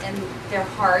 And they're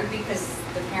hard because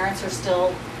the parents are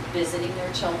still visiting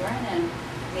their children and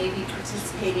maybe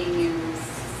participating in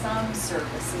some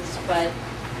services, but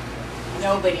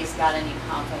nobody's got any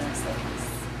confidence that these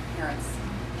parents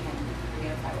can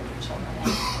reunify with their children.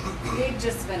 And they've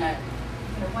just been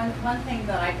one thing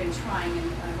that I've been trying,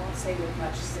 and I won't say with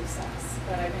much success,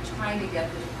 but I've been trying to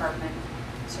get the department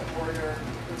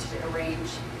to arrange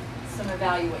some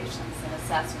evaluations and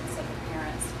assessments of the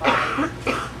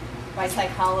parents by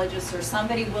psychologists or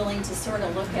somebody willing to sort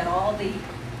of look at all the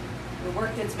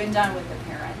work that's been done with the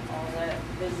parent, all the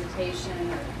visitation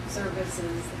or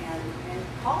services, and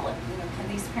call it, can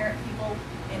these people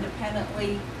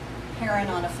independently parent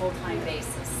on a full-time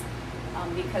basis?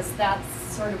 Because that's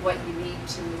sort of what you need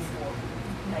to move forward.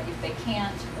 That if they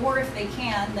can't, or if they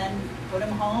can, then put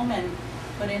them home and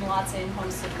put in lots of in-home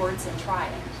supports and try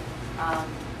it.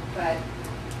 But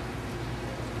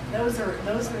those are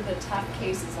the tough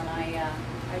cases, and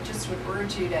I just would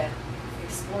urge you to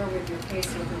explore with your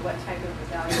caseworker what type of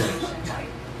evaluation by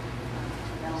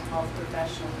a mental health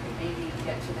professional could maybe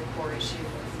get to the core issue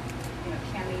of,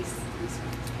 can these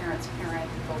parents parent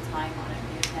full-time on an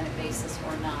independent basis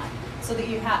or not? So that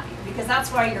you have, because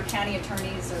that's why your county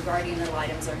attorneys or guardian ad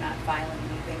litems are not filing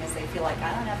anything, is they feel like,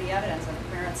 I don't have the evidence, and the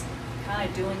parent's kind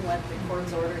of doing what the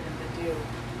court's ordered them to do.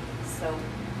 So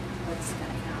what's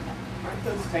going to happen? Aren't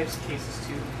those types of cases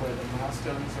too where the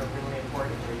milestones are really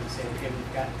important, where you say, okay,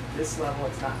 we've got this level,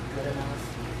 it's not good enough.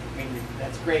 I mean,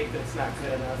 that's great, but it's not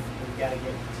good enough. We've got to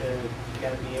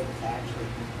be able to actually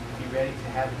be ready to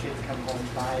have the kids come home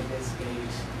by this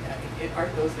age.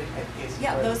 Aren't those the type of cases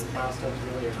where those milestones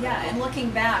really are critical? Yeah, and looking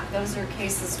back, those are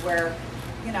cases where,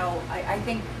 I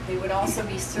think they would also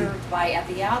be served by, at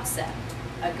the outset,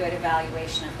 a good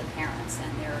evaluation of the parents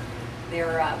and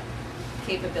their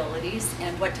capabilities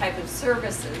and what type of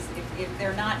services, if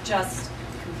they're not just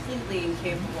completely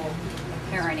incapable of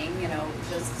parenting,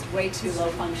 just way too low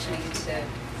functioning to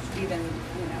even,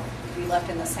 be left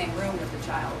in the same room with the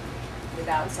child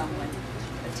without someone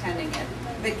attending it.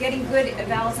 But getting good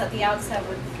evals at the outset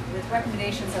with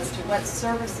recommendations as to what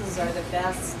services are the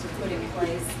best to put in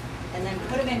place, and then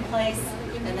put them in place,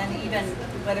 and then even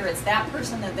whether it's that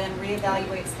person that then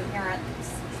reevaluates the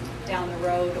parents down the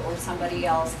road or somebody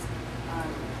else.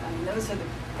 Those are the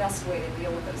best way to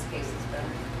deal with those cases, but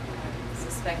I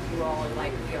suspect you all are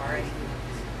like we are, and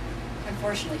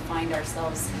unfortunately find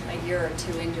ourselves a year or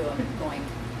two into them going,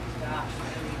 gosh, what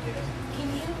do we do?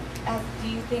 Do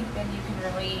you think then you can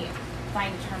really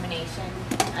find termination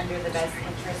under the best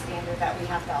interest standard that we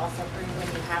have to also prove when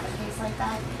you have a case like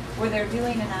that, where they're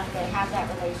doing enough, they have that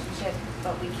relationship,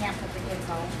 but we can't put the kids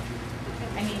home?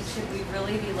 I mean, should we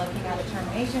really be looking at a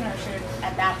termination, or should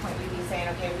at that point we be saying,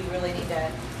 okay, we really need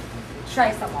to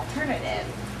try some alternative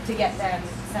to get them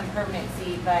some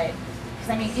permanency? But because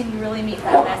I mean, can you really meet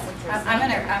that best interest? I'm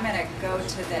gonna go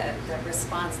to the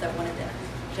response that one of the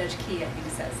Judge Key, I think,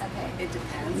 says. Okay. It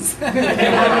depends. I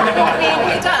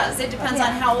mean, it does. It depends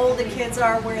on how old the kids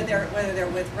are, whether they're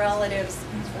with relatives,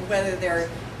 whether they're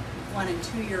 1- and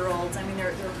 2-year-olds. I mean, there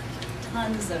are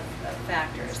tons of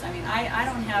factors. I mean, I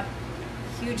don't have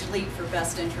a huge leap for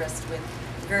best interest with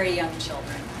very young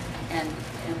children and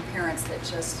parents that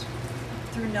just,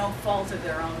 through no fault of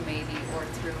their own maybe, or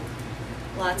through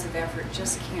lots of effort,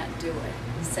 just can't do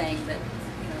it, saying that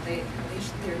they're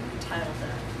entitled to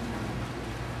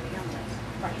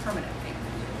permanent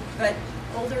family. But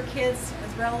older kids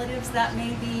with relatives, that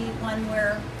may be one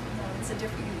where it's a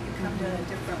different, you come to a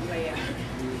different way out.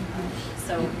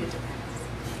 So it depends.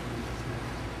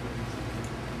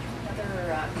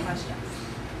 Other questions?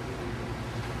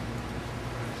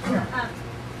 Sure. I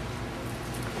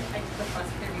just put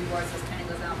prosecutor rewards, this kind of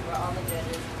goes out for all the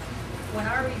judges. When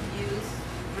our reviews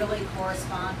really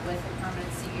correspond with a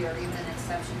permanency or even an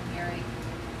exception hearing,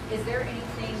 is there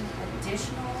anything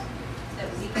additional that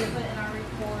we can put in our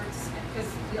reports? Because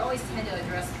we always tend to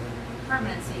address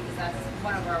permanency because that's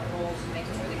one of our goals,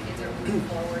 making sure the kids are moving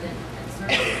forward and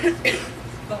services.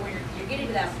 But when you're getting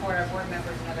to that point, our board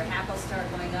members, their hackles start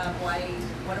going up. What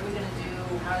are we going to do?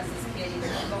 How does this kid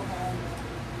either go home?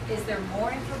 Is there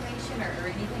more information or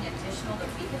anything additional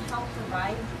that we can help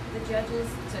provide the judges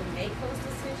to make those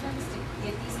decisions, to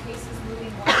get these cases moving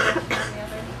one direction or the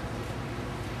other?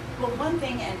 Well, one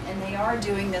thing, and they are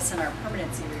doing this in our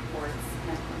permanency reports,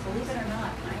 and believe it or not,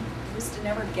 I used to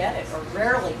never get it, or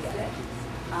rarely get it,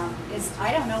 is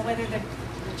I don't know whether the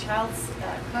the child's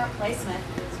current placement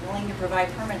is willing to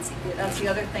provide permanency. That's the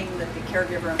other thing that the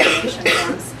caregiver information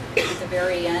forms at the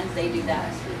very end, they do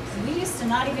that. And we used to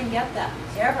not even get that,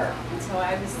 ever. And so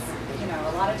I was, you know,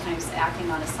 a lot of times acting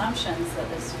on assumptions that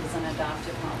this was an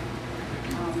adoptive home.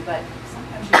 But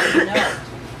sometimes you didn't know.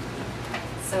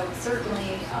 So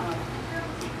certainly,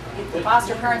 if the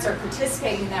foster parents are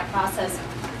participating in that process,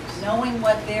 knowing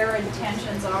what their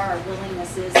intentions are, or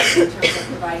willingness is in terms of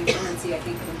providing permanency, I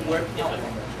think would be Where helpful.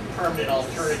 a permanent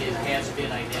alternative has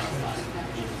been identified,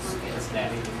 is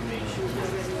that information.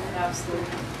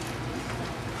 Absolutely.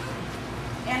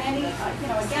 And any, you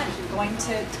know, again, going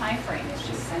to time frame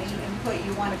issues, any input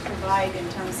you want to provide in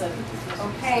terms of,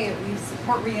 okay, we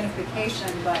support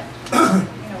reunification, but,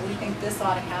 you know, we think this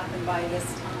ought to happen by this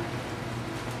time.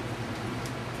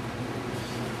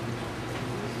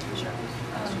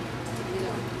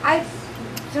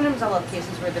 Sometimes I'll have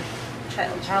cases where the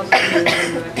child is removed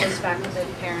and they're placed back with the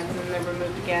parents and then they're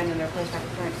removed again and they're placed back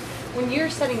with parents. When you're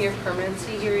setting your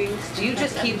permanency hearings, do you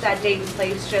just keep that date in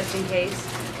place just in case?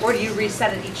 Or do you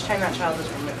reset it each time that child is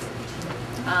removed?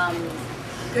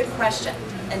 Good question.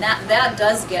 And that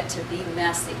does get to be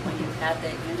messy when you've had the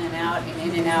in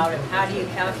and out of how do you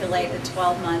calculate the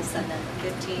 12 months and then the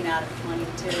 15 out of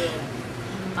 22.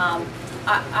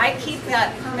 I keep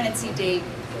that permanency date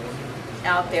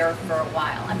out there for a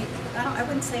while. I mean, I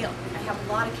wouldn't say I have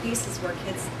a lot of cases where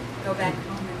kids go back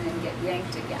home and then get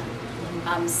yanked again.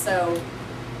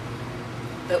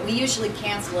 But we usually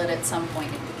cancel it at some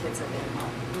point if the kids have been home.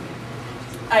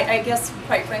 I guess,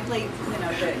 quite frankly, you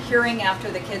know, the hearing after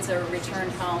the kids are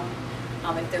returned home,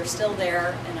 if they're still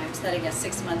there, and I'm setting a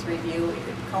 6-month review, if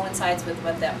it coincides with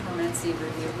what that permanency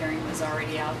review hearing was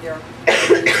already out there,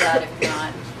 we'll use that. If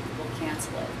not, we'll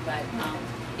cancel it. But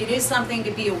it is something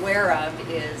to be aware of.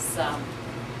 Is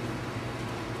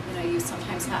you know, you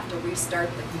sometimes have to restart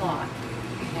the clock,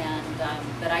 and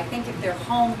but I think if they're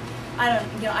home.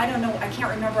 I don't know, I can't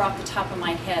remember off the top of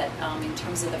my head in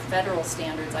terms of the federal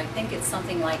standards. I think it's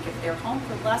something like if they're home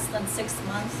for less than 6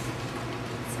 months,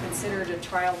 it's considered a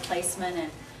trial placement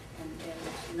and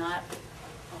not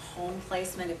a home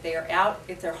placement. If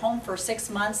they're home for 6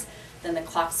 months, then the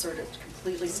clock sort of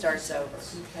completely starts over.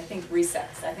 I think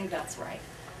resets, I think that's right.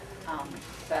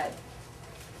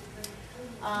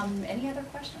 Any other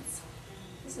questions?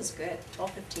 This is good,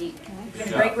 12:15. It's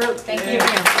been a great group, thank you.